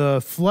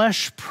 the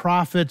flesh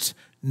profits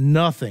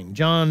nothing.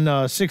 John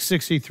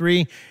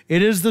 6:63,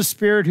 it is the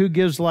Spirit who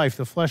gives life.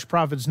 The flesh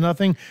profits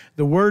nothing.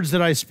 The words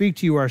that I speak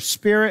to you are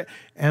spirit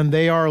and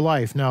they are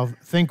life. Now,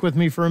 think with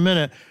me for a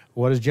minute.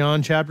 What does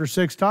John chapter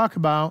 6 talk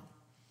about?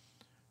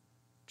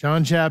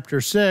 John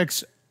chapter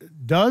 6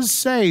 does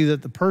say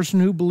that the person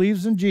who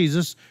believes in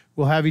Jesus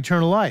will have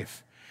eternal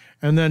life.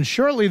 And then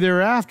shortly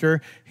thereafter,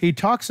 he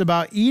talks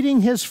about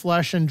eating his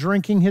flesh and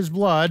drinking his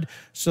blood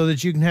so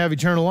that you can have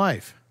eternal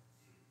life.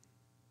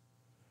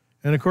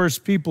 And, of course,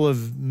 people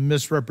have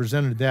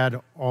misrepresented that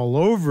all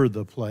over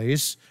the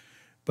place.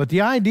 But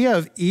the idea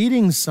of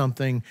eating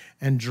something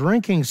and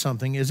drinking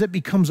something is it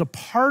becomes a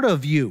part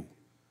of you.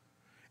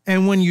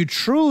 And when you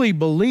truly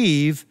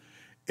believe,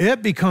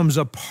 it becomes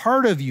a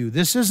part of you.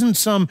 This isn't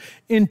some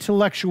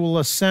intellectual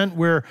assent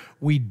where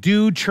we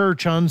do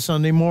church on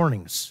Sunday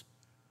mornings.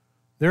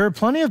 There are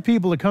plenty of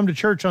people that come to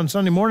church on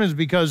Sunday mornings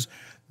because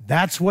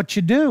that's what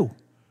you do.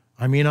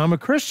 I mean, I'm a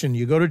Christian.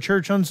 You go to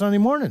church on Sunday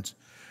mornings.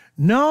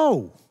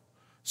 No.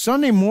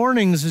 Sunday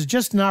mornings is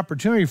just an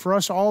opportunity for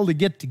us all to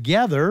get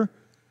together.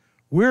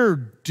 We're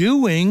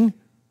doing,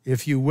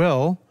 if you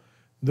will,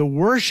 the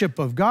worship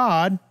of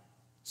God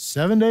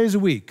 7 days a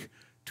week,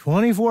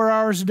 24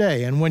 hours a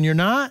day. And when you're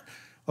not,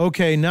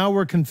 okay, now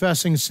we're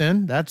confessing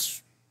sin.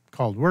 That's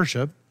called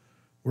worship.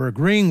 We're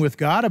agreeing with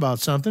God about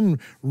something,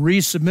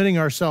 resubmitting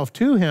ourselves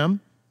to him.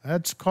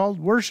 That's called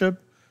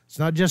worship. It's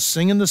not just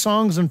singing the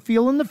songs and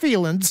feeling the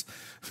feelings.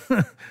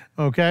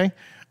 Okay?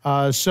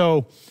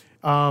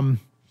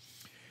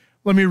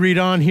 Let me read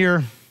on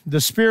here.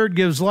 The Spirit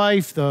gives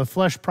life, the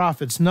flesh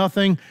profits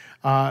nothing.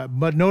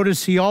 But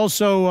notice he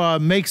also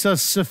makes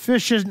us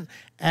sufficient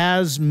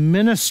as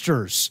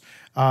ministers.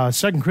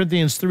 2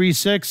 Corinthians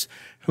 3:6,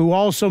 who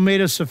also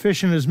made us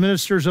sufficient as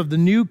ministers of the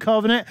new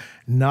covenant,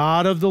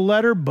 not of the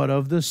letter, but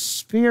of the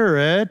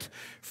Spirit.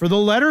 For the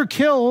letter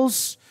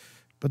kills,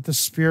 but the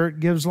Spirit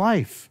gives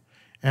life.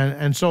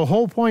 And so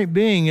whole point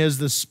being is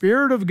the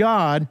Spirit of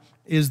God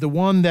is the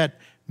one that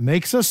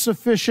makes us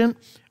sufficient,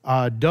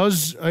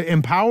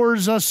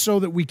 empowers us so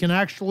that we can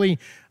actually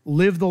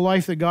live the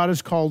life that God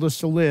has called us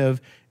to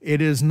live.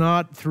 It is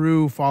not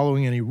through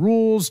following any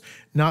rules,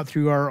 not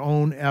through our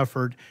own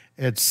effort,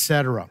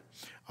 etc.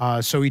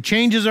 So he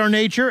changes our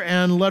nature,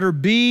 and letter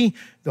B,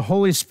 the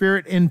Holy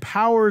Spirit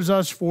empowers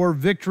us for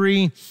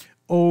victory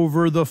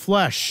over the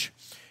flesh.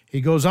 He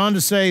goes on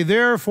to say,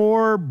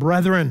 therefore,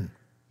 brethren,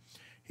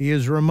 he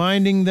is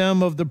reminding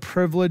them of the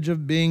privilege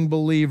of being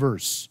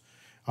believers.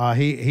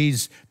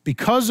 He's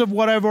because of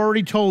what I've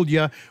already told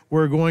you,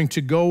 we're going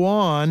to go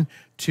on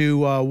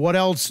to what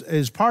else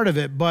is part of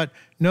it. But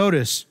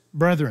notice,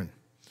 brethren,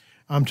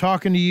 I'm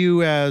talking to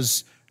you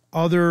as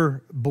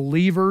other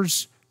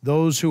believers,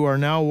 those who are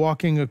now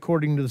walking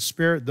according to the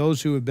Spirit,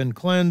 those who have been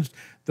cleansed,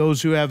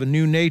 those who have a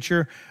new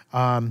nature.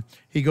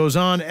 He goes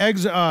on,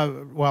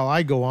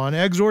 I go on.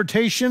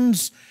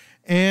 Exhortations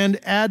and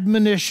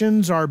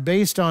admonitions are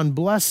based on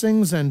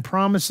blessings and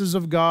promises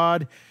of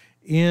God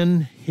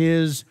in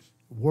his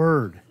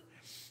word.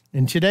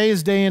 In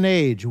today's day and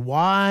age,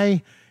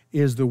 why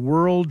is the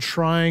world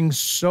trying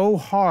so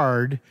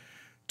hard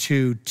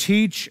to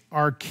teach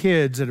our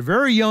kids at a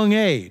very young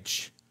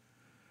age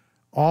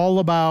all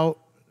about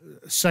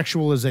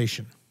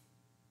sexualization?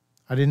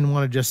 I didn't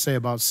want to just say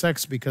about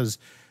sex because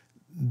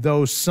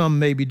though some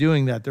may be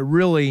doing that, they're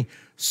really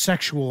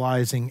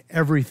sexualizing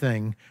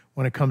everything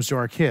when it comes to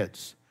our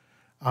kids.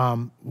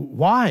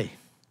 Why?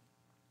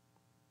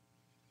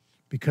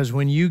 Because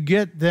when you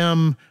get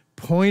them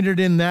pointed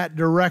in that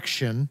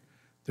direction,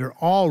 they're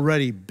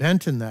already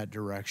bent in that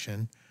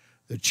direction.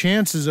 The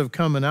chances of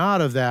coming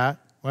out of that,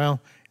 well,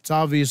 it's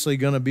obviously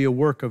going to be a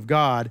work of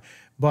God,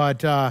 but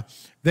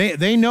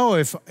they know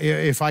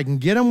if I can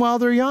get them while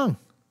they're young.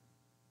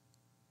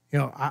 You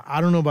know,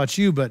 I don't know about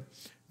you, but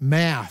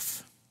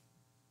math,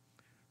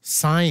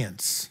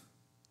 science,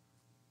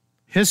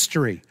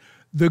 history,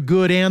 the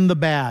good and the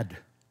bad,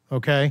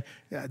 okay?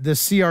 The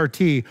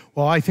CRT,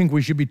 well, I think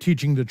we should be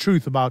teaching the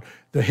truth about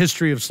the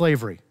history of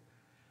slavery.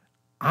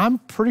 I'm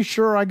pretty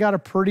sure I got a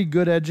pretty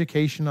good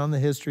education on the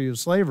history of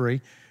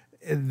slavery.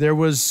 There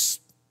was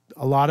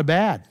a lot of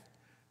bad.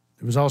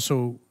 There was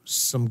also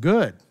some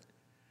good.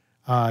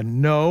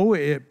 No,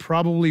 it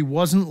probably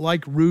wasn't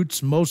like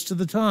Roots most of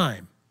the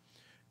time,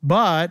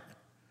 but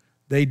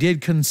they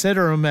did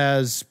consider them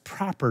as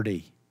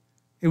property.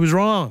 It was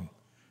wrong.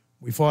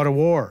 We fought a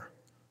war,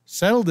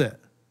 settled it.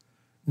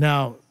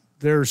 Now,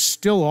 there's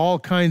still all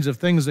kinds of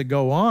things that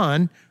go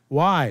on.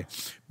 Why?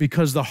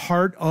 Because the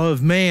heart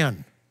of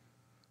man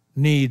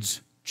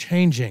needs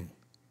changing,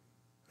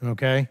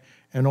 okay?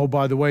 And oh,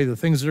 by the way, the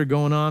things that are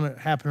going on,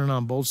 happening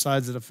on both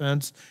sides of the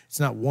fence, it's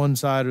not one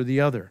side or the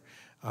other.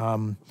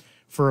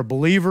 For a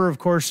believer, of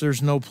course,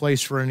 there's no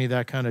place for any of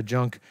that kind of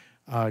junk.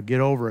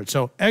 Get over it.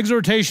 So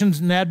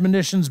exhortations and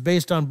admonitions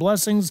based on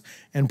blessings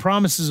and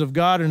promises of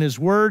God and his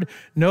word.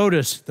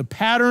 Notice the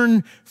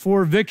pattern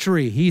for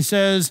victory. He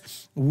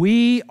says,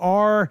 we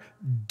are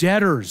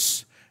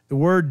debtors. The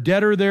word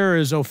debtor there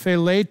is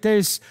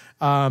opheletes,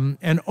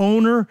 an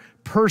owner,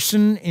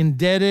 person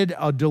indebted,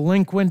 a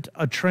delinquent,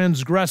 a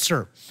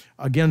transgressor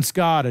against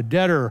God, a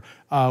debtor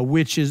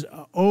which is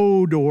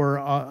owed or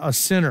a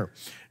sinner.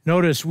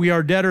 Notice we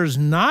are debtors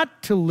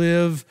not to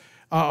live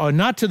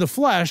not to the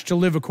flesh, to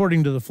live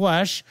according to the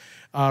flesh.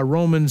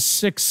 Romans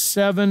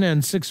 6:7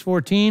 and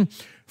 6:14.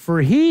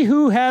 For he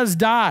who has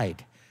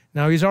died.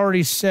 Now he's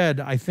already said,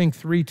 I think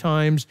 3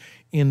 times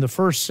in the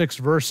first 6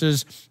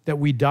 verses that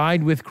we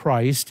died with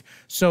Christ.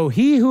 So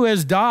he who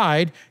has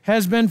died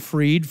has been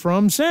freed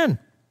from sin.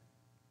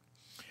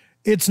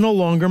 It's no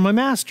longer my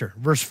master.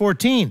 Verse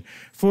 14.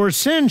 For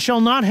sin shall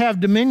not have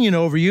dominion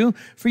over you,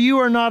 for you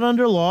are not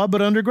under law,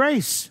 but under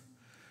grace.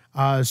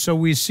 So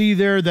we see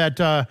there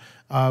that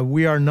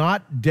we are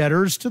not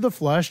debtors to the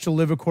flesh, to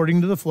live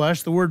according to the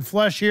flesh. The word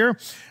flesh here,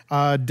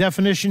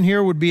 definition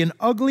here would be an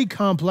ugly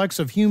complex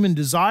of human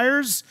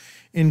desires,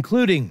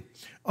 including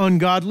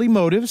ungodly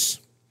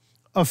motives,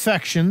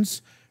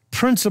 affections,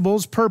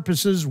 principles,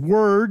 purposes,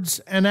 words,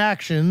 and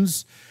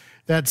actions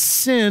that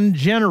sin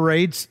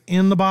generates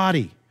in the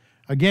body.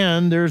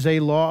 Again, there's a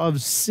law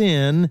of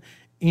sin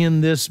in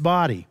this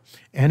body,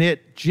 and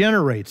it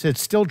generates, it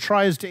still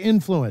tries to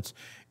influence.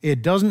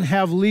 It doesn't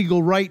have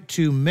legal right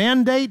to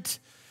mandate,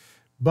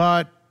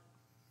 but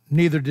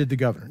neither did the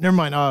governor. Never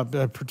mind,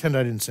 pretend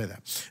I didn't say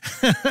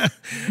that.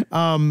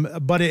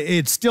 But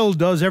it still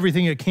does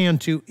everything it can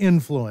to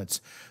influence.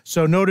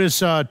 So notice,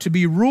 to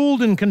be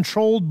ruled and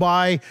controlled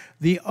by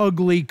the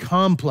ugly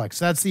complex.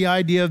 That's the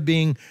idea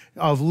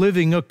of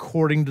living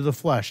according to the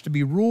flesh, to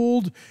be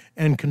ruled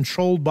and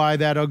controlled by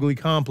that ugly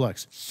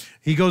complex.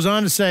 He goes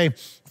on to say,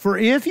 for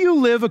if you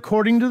live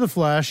according to the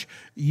flesh,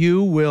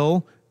 you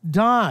will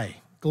die.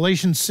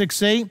 Galatians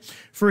 6:8,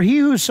 for he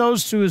who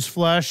sows to his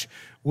flesh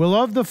will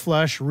of the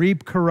flesh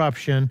reap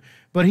corruption,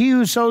 but he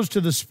who sows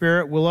to the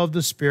Spirit will of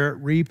the Spirit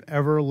reap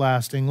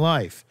everlasting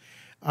life.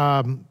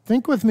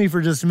 Think with me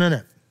for just a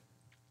minute.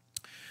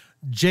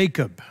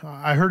 Jacob.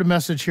 I heard a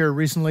message here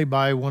recently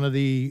by one of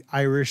the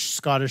Irish,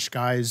 Scottish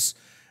guys.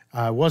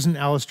 It wasn't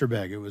Alistair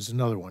Begg, it was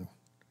another one.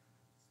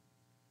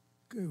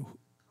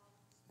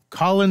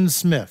 Colin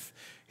Smith.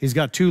 He's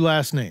got 2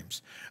 last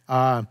names.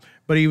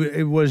 But he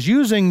was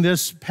using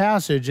this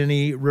passage, and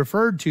he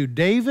referred to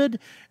David,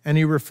 and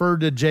he referred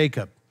to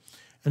Jacob.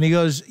 And he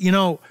goes, you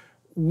know,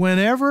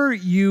 whenever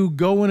you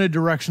go in a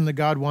direction that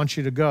God wants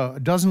you to go,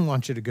 doesn't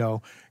want you to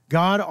go,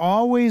 God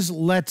always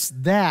lets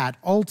that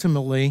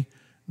ultimately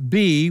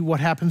be what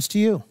happens to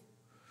you.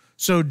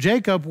 So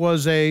Jacob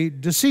was a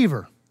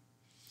deceiver.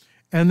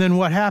 And then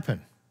what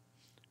happened?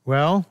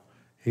 Well,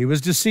 he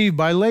was deceived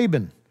by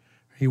Laban.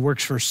 He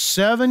works for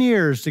 7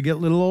 years to get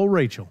little old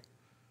Rachel.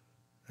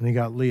 And he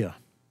got Leah.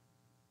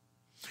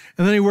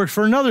 And then he worked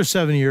for another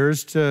 7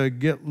 years to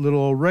get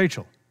little old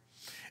Rachel.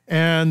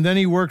 And then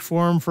he worked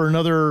for him for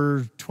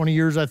another 20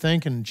 years, I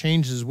think, and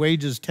changed his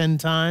wages 10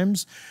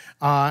 times.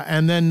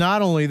 And then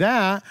not only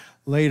that,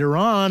 later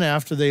on,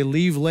 after they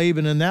leave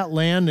Laban in that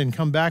land and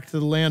come back to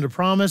the land of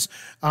promise,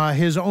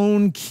 his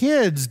own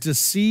kids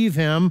deceive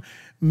him,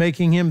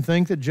 making him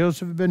think that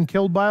Joseph had been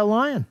killed by a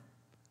lion.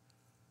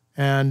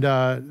 And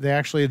they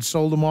actually had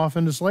sold him off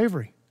into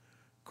slavery.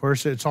 Of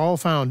course, it's all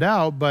found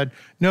out, but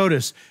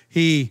notice,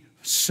 he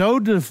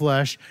sowed to the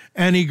flesh,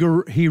 and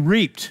he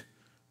reaped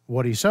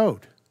what he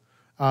sowed.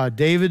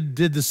 David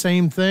did the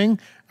same thing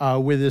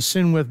with his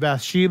sin with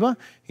Bathsheba.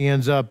 He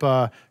ends up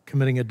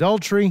committing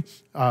adultery,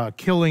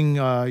 killing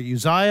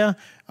Uzziah,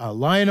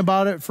 lying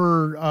about it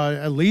for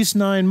at least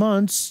 9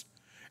 months.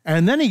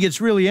 And then he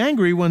gets really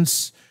angry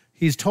once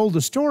he's told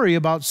a story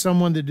about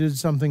someone that did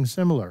something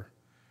similar.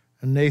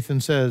 And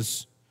Nathan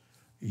says,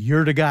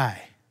 "You're the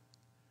guy."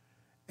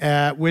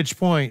 At which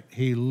point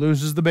he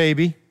loses the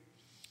baby.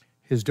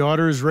 His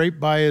daughter is raped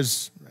by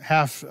his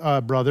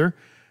half-brother.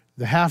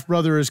 The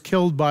half-brother is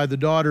killed by the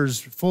daughter's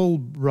full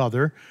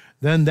brother.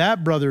 Then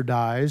that brother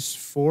dies.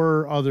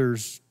 4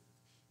 others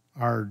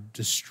are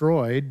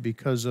destroyed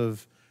because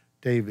of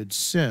David's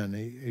sin.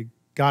 He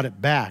got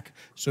it back.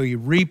 So he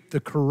reaped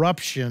the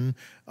corruption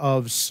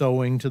of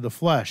sowing to the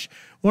flesh.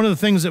 One of the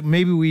things that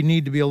maybe we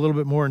need to be a little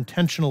bit more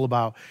intentional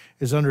about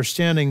is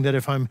understanding that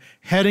if I'm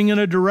heading in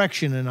a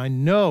direction and I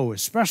know,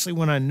 especially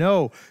when I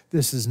know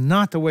this is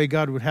not the way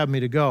God would have me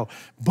to go,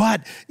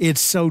 but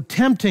it's so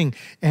tempting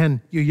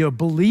and you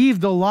believe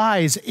the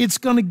lies, it's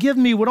going to give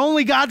me what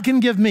only God can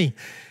give me.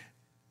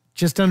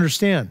 Just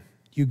understand,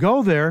 you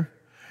go there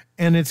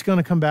and it's going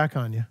to come back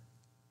on you.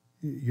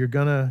 You're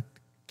going to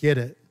get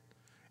it.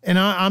 And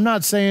I'm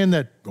not saying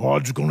that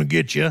God's going to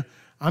get you.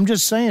 I'm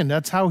just saying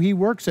that's how he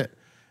works it.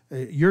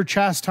 Your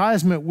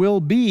chastisement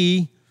will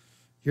be,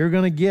 you're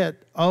going to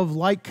get of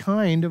like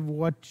kind of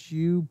what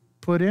you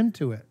put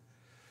into it.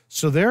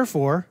 So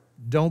therefore,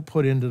 don't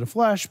put into the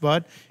flesh,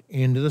 but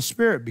into the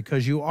Spirit,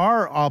 because you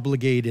are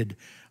obligated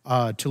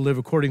to live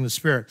according to the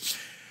Spirit.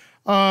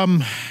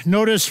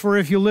 Notice, for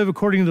if you live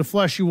according to the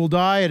flesh, you will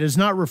die. It is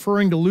not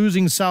referring to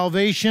losing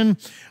salvation.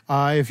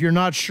 If you're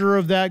not sure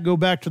of that, go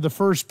back to the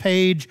first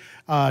page,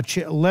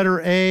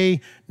 letter A,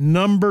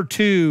 number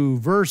 2,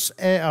 verse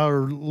A,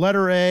 or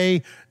letter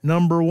A,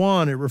 number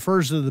 1. It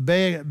refers to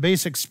the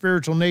basic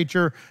spiritual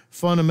nature,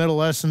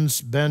 fundamental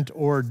essence, bent,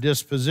 or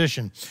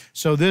disposition.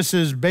 So this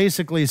is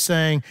basically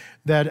saying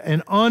that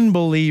an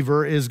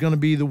unbeliever is going to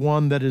be the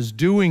one that is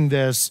doing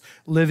this,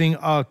 living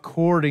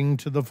according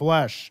to the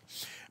flesh.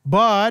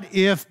 But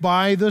if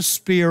by the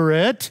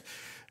Spirit,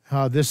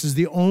 this is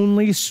the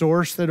only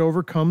source that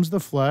overcomes the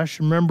flesh.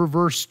 Remember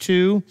verse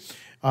 2,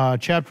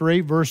 chapter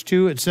 8, verse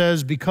 2, it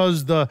says,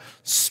 because the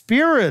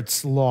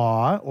Spirit's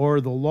law,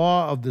 or the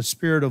law of the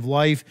Spirit of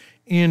life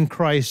in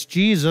Christ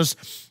Jesus,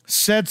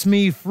 sets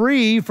me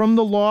free from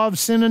the law of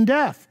sin and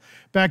death.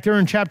 Back there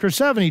in chapter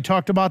 7, he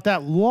talked about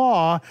that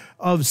law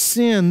of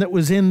sin that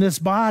was in this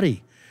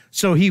body.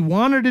 So he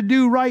wanted to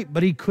do right,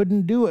 but he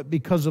couldn't do it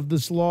because of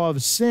this law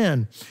of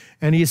sin.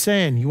 And he's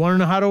saying, you want to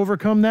know how to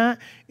overcome that?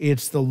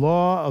 It's the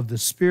law of the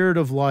Spirit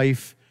of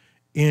life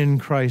in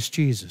Christ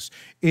Jesus.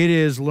 It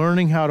is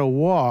learning how to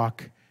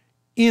walk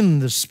in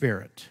the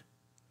Spirit.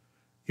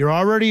 You're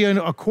already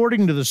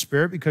according to the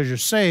Spirit because you're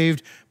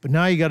saved, but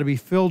now you got to be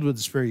filled with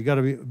the Spirit. You got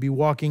to be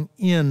walking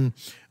in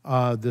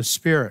the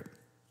Spirit.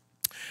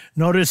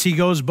 Notice he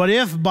goes, but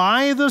if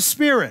by the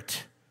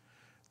Spirit,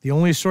 the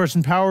only source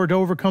and power to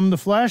overcome the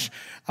flesh.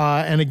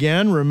 And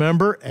again,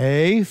 remember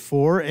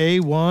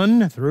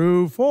A1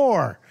 through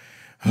 4.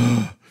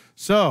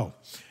 So,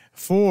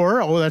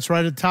 4, that's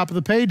right at the top of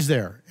the page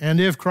there. And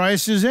if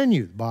Christ is in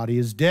you, the body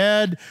is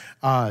dead,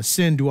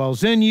 sin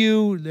dwells in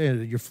you,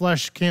 your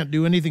flesh can't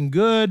do anything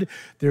good,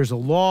 there's a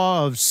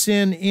law of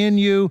sin in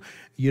you,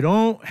 you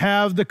don't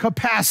have the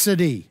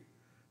capacity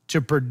to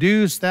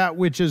produce that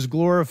which is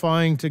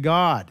glorifying to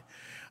God.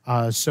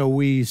 So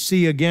we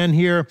see again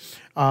here,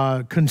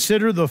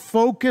 consider the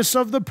focus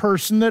of the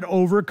person that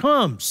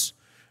overcomes.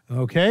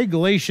 Okay,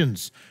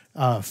 Galatians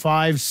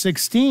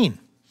 5:16.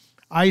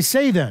 I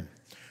say then,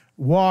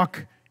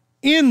 walk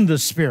in the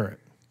Spirit,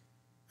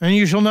 and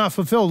you shall not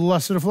fulfill the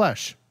lust of the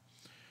flesh.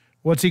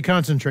 What's he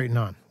concentrating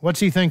on? What's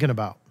he thinking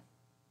about?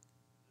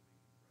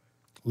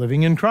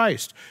 Living in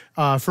Christ.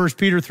 1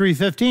 Peter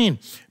 3:15,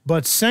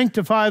 but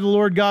sanctify the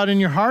Lord God in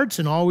your hearts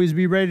and always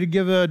be ready to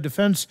give a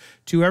defense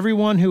to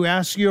everyone who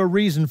asks you a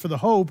reason for the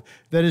hope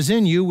that is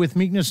in you with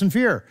meekness and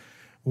fear.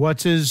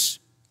 What's his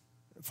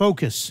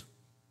focus?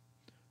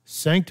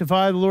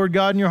 Sanctify the Lord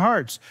God in your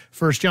hearts.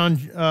 1 John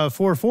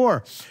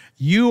 4:4,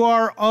 you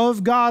are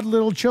of God,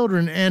 little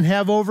children, and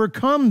have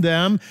overcome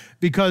them,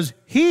 because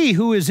he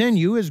who is in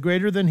you is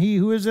greater than he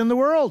who is in the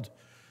world.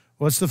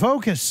 What's the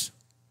focus?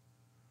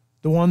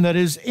 The one that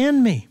is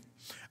in me.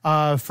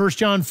 1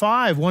 John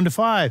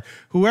 5:1-5,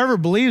 whoever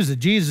believes that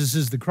Jesus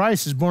is the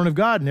Christ is born of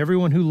God, and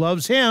everyone who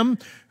loves him,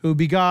 who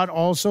begot,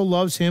 also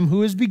loves him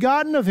who is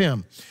begotten of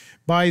him.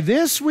 By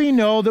this we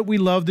know that we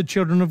love the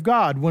children of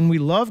God, when we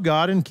love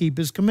God and keep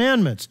his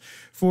commandments.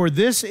 For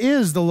this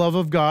is the love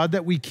of God,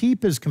 that we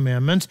keep his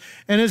commandments,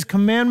 and his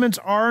commandments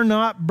are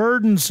not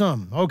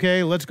burdensome.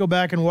 Okay, let's go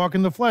back and walk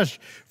in the flesh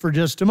for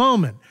just a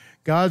moment.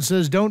 God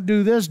says, don't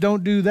do this,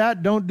 don't do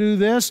that, don't do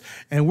this.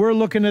 And we're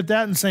looking at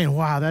that and saying,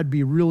 wow, that'd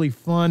be really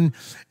fun.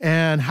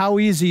 And how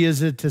easy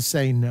is it to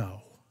say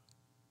no?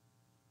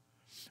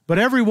 But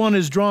everyone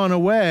is drawn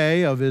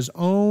away of his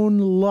own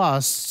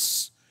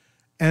lusts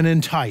and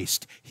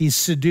enticed. He's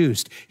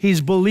seduced.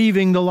 He's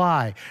believing the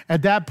lie.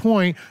 At that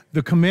point,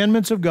 the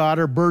commandments of God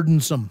are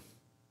burdensome.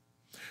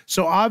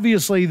 So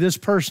obviously, this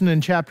person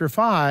in chapter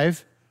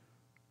 5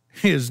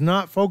 is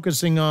not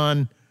focusing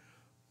on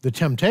the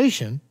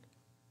temptation.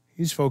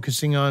 He's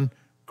focusing on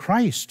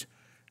Christ.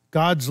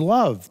 God's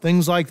love,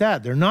 things like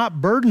that. They're not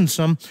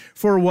burdensome,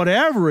 for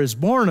whatever is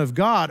born of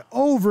God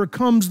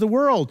overcomes the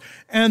world.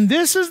 And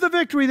this is the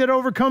victory that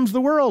overcomes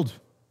the world,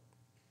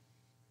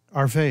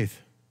 our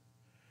faith.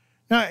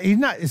 Now,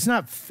 it's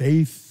not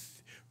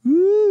faith,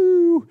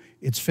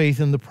 it's faith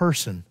in the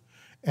person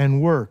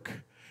and work,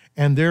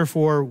 and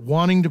therefore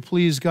wanting to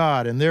please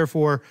God, and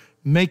therefore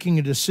making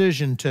a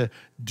decision to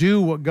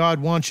do what God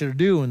wants you to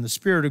do, and the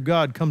Spirit of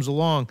God comes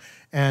along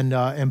and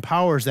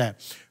empowers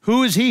that.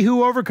 Who is he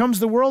who overcomes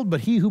the world?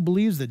 But he who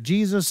believes that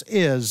Jesus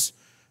is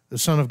the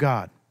Son of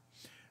God.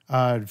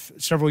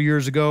 Several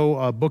years ago,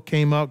 a book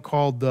came out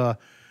called The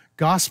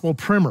Gospel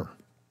Primer.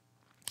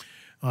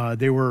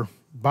 They were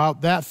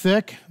about that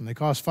thick, and they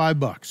cost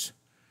 $5.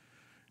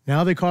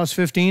 Now they cost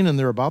 $15, and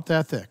they're about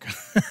that thick.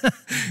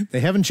 They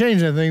haven't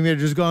changed anything. They've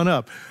just gone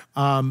up.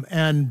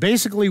 And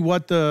basically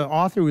what the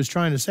author was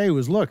trying to say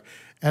was, look,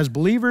 as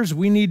believers,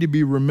 we need to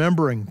be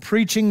remembering,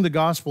 preaching the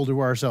gospel to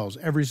ourselves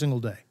every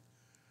single day.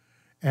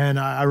 And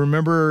I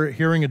remember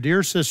hearing a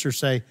dear sister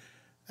say,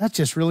 that's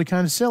just really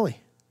kind of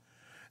silly.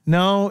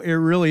 No, it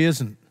really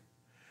isn't.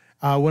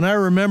 When I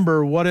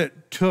remember what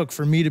it took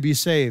for me to be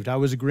saved, I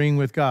was agreeing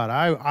with God.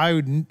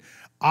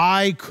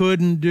 I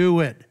couldn't do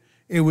it.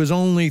 It was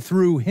only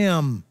through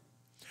him.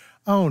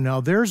 Oh, now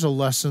there's a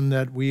lesson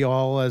that we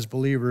all as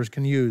believers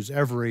can use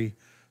every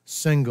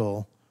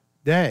single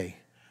day.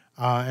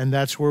 And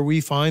that's where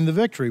we find the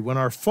victory, when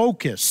our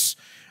focus,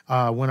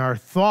 when our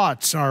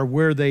thoughts are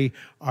where they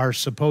are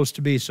supposed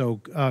to be.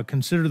 So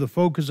consider the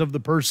focus of the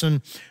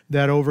person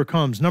that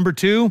overcomes. Number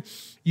 2,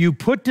 you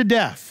put to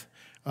death.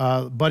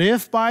 But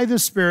if by the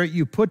Spirit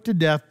you put to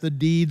death the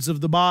deeds of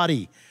the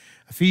body.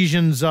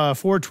 Ephesians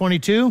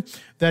 4:22,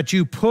 that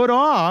you put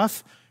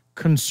off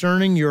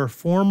concerning your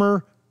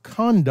former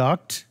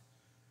conduct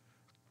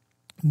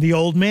the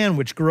old man,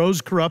 which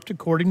grows corrupt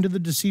according to the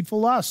deceitful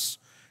lusts.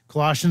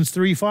 Colossians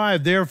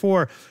 3:5,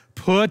 therefore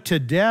put to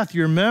death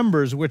your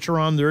members which are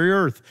on the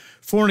earth,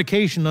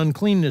 fornication,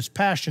 uncleanness,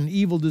 passion,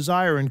 evil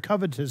desire, and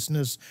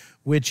covetousness,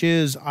 which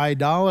is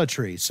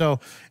idolatry. So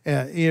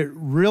it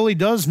really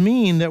does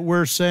mean that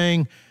we're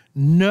saying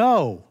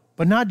no,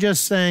 but not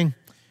just saying,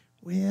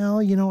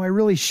 well, you know, I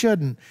really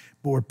shouldn't,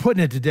 but we're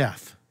putting it to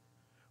death.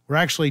 We're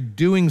actually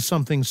doing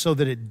something so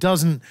that it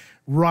doesn't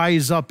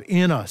rise up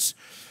in us.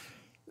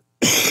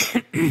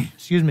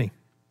 Excuse me.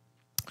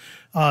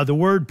 The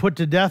word put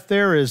to death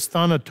there is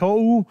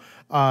thanatou,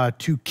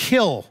 to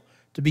kill,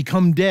 to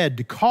become dead,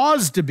 to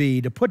cause to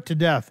be, to put to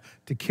death,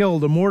 to kill,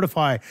 to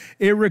mortify.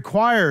 It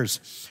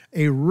requires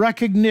a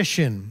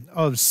recognition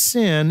of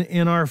sin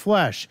in our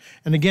flesh.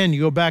 And again, you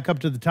go back up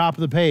to the top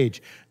of the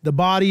page. The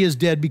body is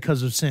dead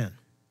because of sin.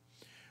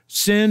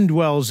 Sin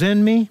dwells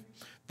in me.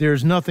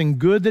 There's nothing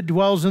good that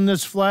dwells in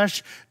this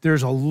flesh.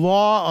 There's a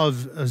law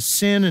of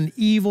sin and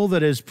evil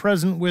that is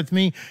present with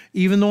me.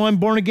 Even though I'm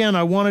born again,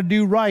 I want to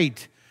do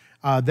right.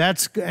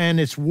 And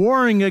it's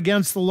warring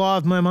against the law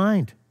of my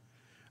mind.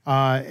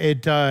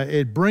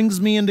 It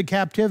brings me into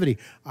captivity.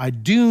 I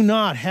do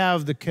not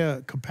have the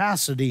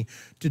capacity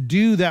to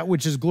do that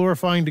which is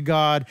glorifying to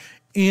God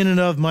in and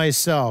of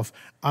myself.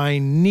 I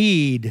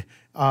need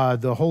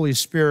the Holy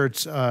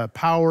Spirit's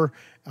power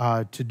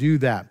to do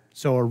that.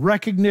 So a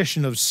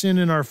recognition of sin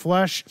in our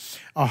flesh,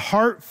 a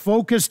heart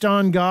focused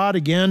on God.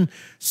 Again,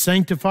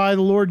 sanctify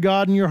the Lord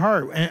God in your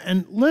heart.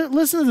 And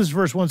listen to this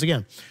verse once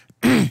again.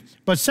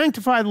 But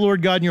sanctify the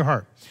Lord God in your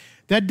heart.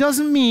 That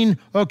doesn't mean,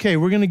 okay,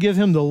 we're going to give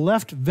him the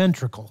left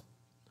ventricle.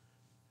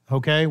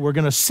 Okay, we're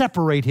going to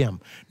separate him.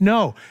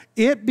 No,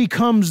 it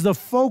becomes the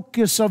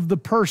focus of the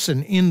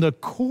person, in the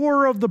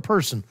core of the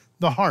person,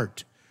 the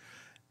heart.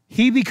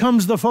 He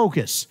becomes the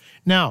focus.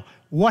 Now,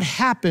 what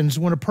happens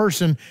when a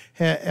person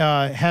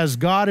has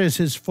God as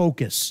his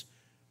focus?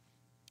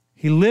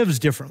 He lives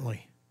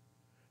differently.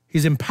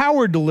 He's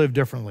empowered to live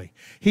differently.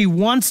 He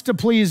wants to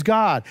please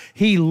God.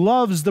 He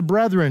loves the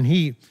brethren.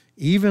 He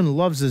even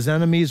loves his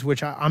enemies,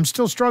 which I'm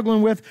still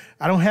struggling with.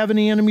 I don't have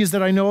any enemies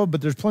that I know of, but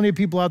there's plenty of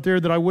people out there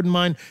that I wouldn't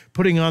mind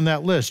putting on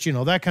that list, you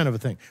know, that kind of a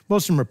thing.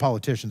 Most of them are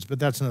politicians, but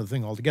that's another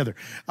thing altogether.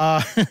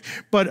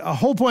 But a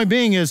whole point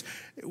being is,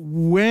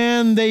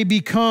 when they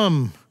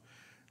become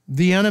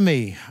the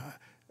enemy,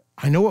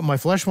 I know what my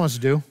flesh wants to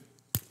do.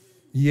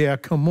 Yeah,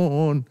 come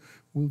on,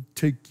 we'll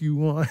take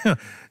you on.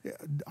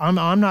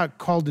 I'm not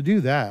called to do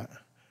that.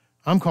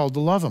 I'm called to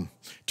love them,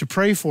 to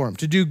pray for them,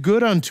 to do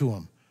good unto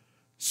them,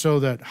 so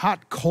that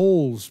hot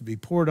coals be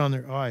poured on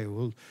their eye.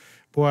 Well,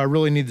 boy, I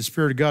really need the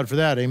Spirit of God for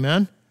that,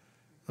 amen?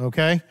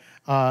 Okay?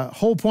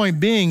 Whole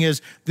point being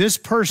is, this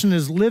person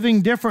is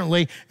living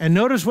differently, and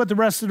notice what the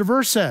rest of the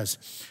verse says.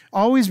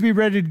 Always be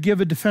ready to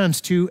give a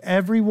defense to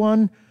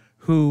everyone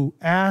who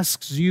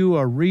asks you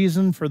a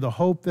reason for the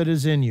hope that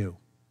is in you.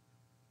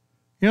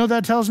 You know what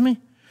that tells me?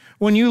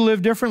 When you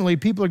live differently,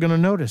 people are going to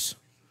notice.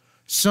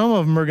 Some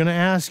of them are going to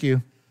ask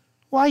you,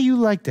 why are you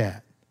like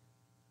that?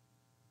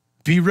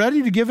 Be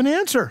ready to give an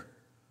answer,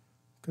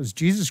 because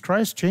Jesus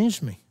Christ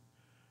changed me.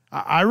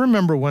 I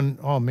remember when,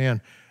 oh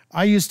man,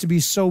 I used to be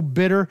so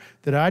bitter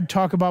that I'd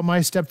talk about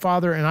my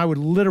stepfather and I would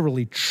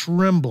literally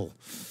tremble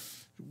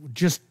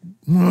just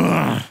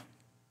not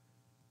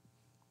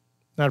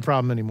a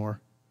problem anymore.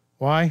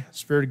 Why? The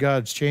Spirit of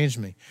God has changed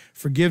me.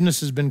 Forgiveness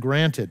has been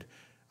granted,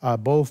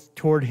 both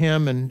toward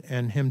him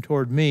and him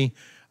toward me,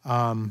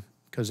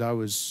 because I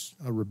was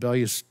a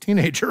rebellious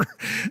teenager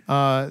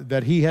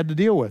that he had to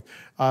deal with.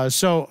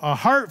 So a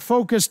heart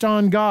focused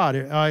on God.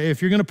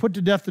 If you're going to put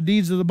to death the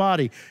deeds of the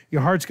body,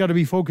 your heart's got to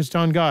be focused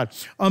on God.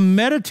 A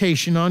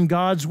meditation on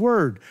God's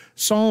word.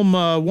 Psalm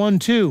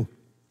 1:2.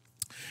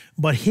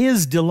 But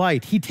his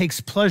delight, he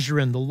takes pleasure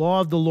in the law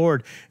of the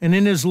Lord, and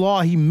in his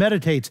law he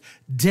meditates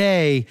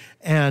day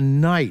and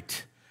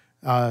night.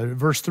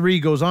 Verse 3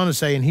 goes on to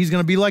say, and he's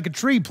going to be like a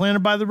tree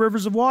planted by the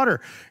rivers of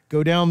water.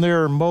 Go down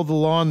there and mow the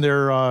lawn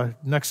there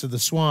next to the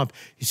swamp.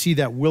 You see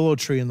that willow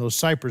tree and those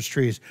cypress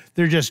trees.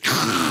 They're just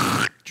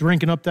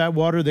drinking up that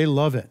water. They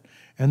love it.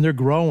 And they're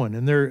growing,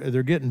 and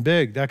they're getting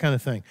big, that kind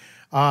of thing.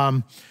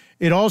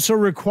 It also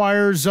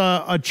requires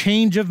a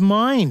change of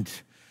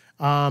mind.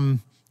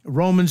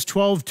 Romans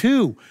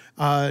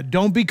 12:2,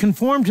 don't be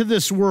conformed to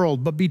this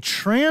world, but be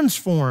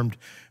transformed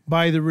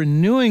by the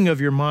renewing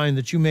of your mind,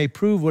 that you may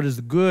prove what is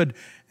the good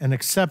and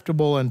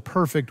acceptable and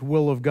perfect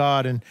will of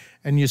God.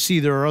 And you see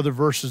there are other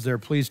verses there.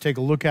 Please take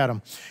a look at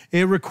them.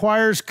 It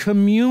requires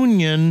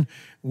communion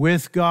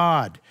with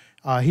God.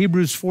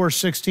 Hebrews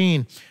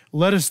 4:16,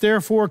 let us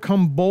therefore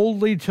come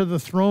boldly to the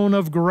throne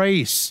of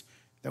grace,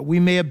 that we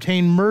may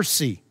obtain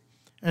mercy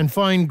and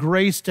find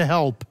grace to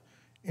help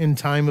in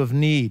time of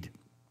need.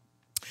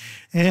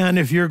 And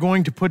if you're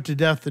going to put to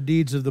death the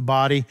deeds of the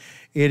body,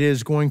 it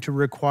is going to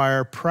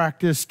require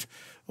practiced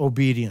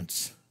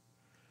obedience.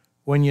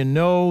 When you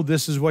know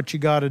this is what you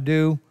got to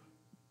do,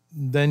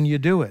 then you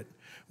do it.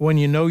 When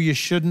you know you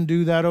shouldn't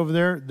do that over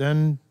there,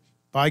 then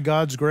by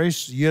God's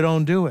grace, you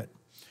don't do it.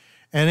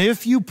 And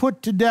if you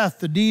put to death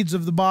the deeds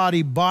of the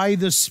body by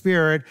the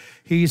Spirit,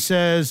 he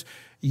says,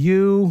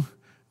 you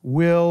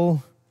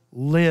will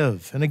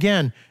live. And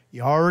again,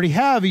 you already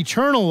have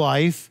eternal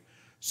life.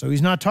 So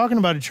he's not talking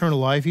about eternal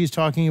life. He's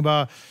talking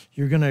about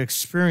you're going to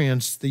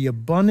experience the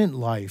abundant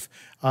life.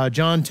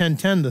 John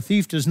 10:10, the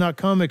thief does not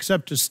come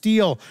except to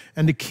steal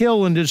and to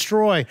kill and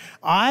destroy.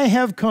 I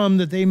have come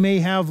that they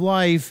may have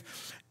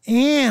life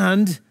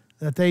and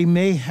that they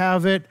may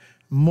have it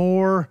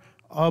more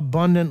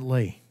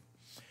abundantly.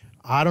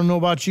 I don't know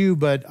about you,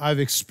 but I've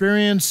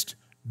experienced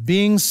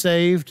being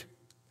saved,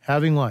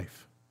 having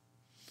life.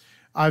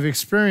 I've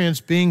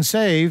experienced being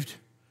saved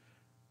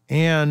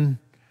and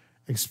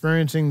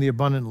experiencing the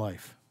abundant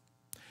life.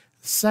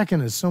 The second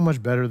is so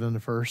much better than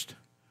the first.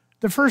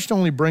 The first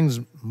only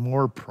brings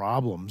more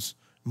problems,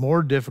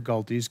 more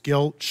difficulties,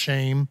 guilt,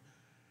 shame,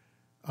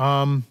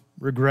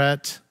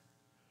 regret.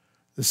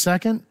 The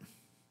second,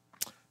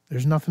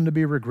 there's nothing to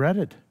be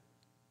regretted.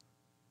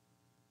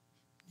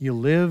 You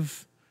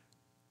live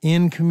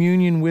in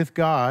communion with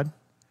God.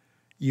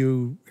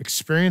 You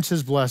experience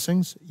his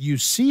blessings. You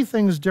see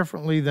things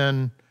differently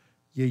than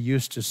you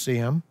used to see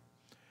them.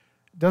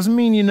 Doesn't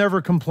mean you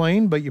never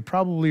complain, but you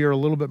probably are a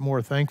little bit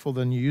more thankful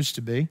than you used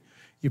to be.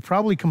 You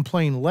probably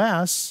complain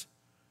less,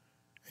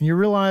 and you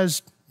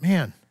realize,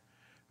 man,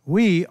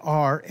 we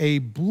are a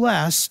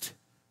blessed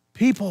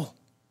people.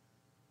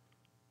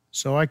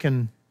 So I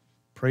can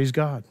praise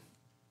God.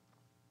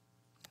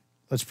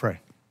 Let's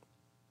pray.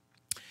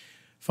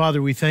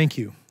 Father, we thank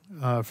you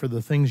for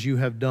the things you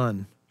have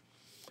done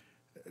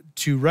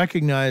to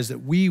recognize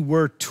that we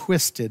were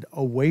twisted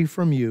away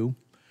from you.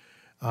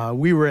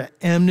 We were at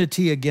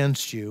enmity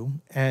against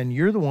you, and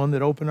you're the one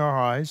that opened our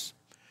eyes,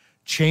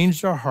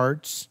 changed our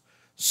hearts,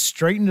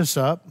 straightened us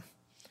up,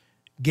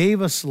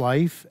 gave us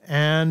life,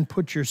 and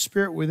put your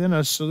Spirit within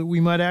us so that we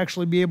might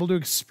actually be able to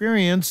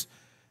experience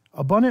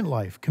abundant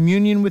life,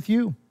 communion with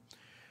you.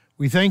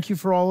 We thank you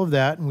for all of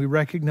that, and we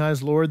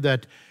recognize, Lord,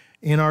 that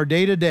in our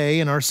day-to-day,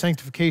 in our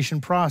sanctification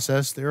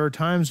process, there are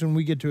times when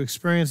we get to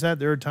experience that.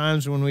 There are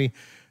times when we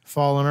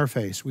fall on our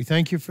face. We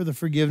thank you for the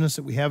forgiveness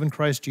that we have in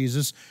Christ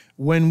Jesus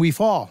when we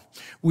fall.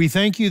 We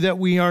thank you that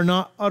we are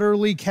not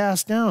utterly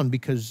cast down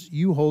because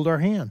you hold our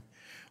hand.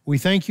 We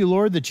thank you,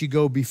 Lord, that you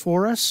go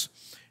before us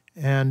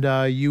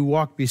and you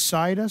walk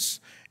beside us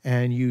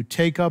and you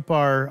take up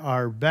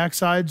our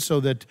backside so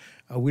that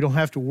we don't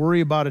have to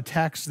worry about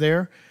attacks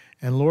there.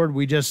 And Lord,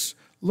 we just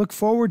look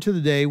forward to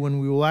the day when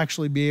we will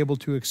actually be able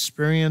to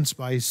experience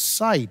by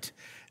sight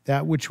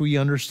that which we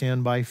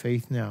understand by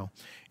faith now.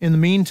 In the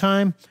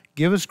meantime,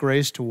 give us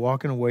grace to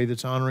walk in a way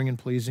that's honoring and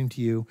pleasing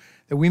to you,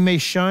 that we may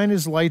shine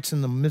as lights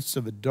in the midst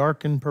of a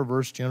dark and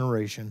perverse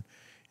generation.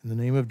 In the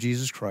name of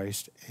Jesus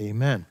Christ,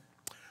 amen.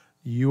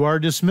 You are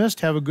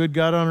dismissed. Have a good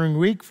God-honoring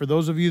week. For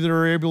those of you that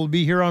are able to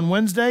be here on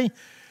Wednesday,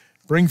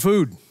 bring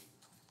food,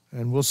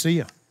 and we'll see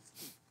you.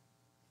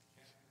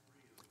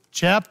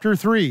 Chapter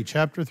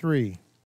 3.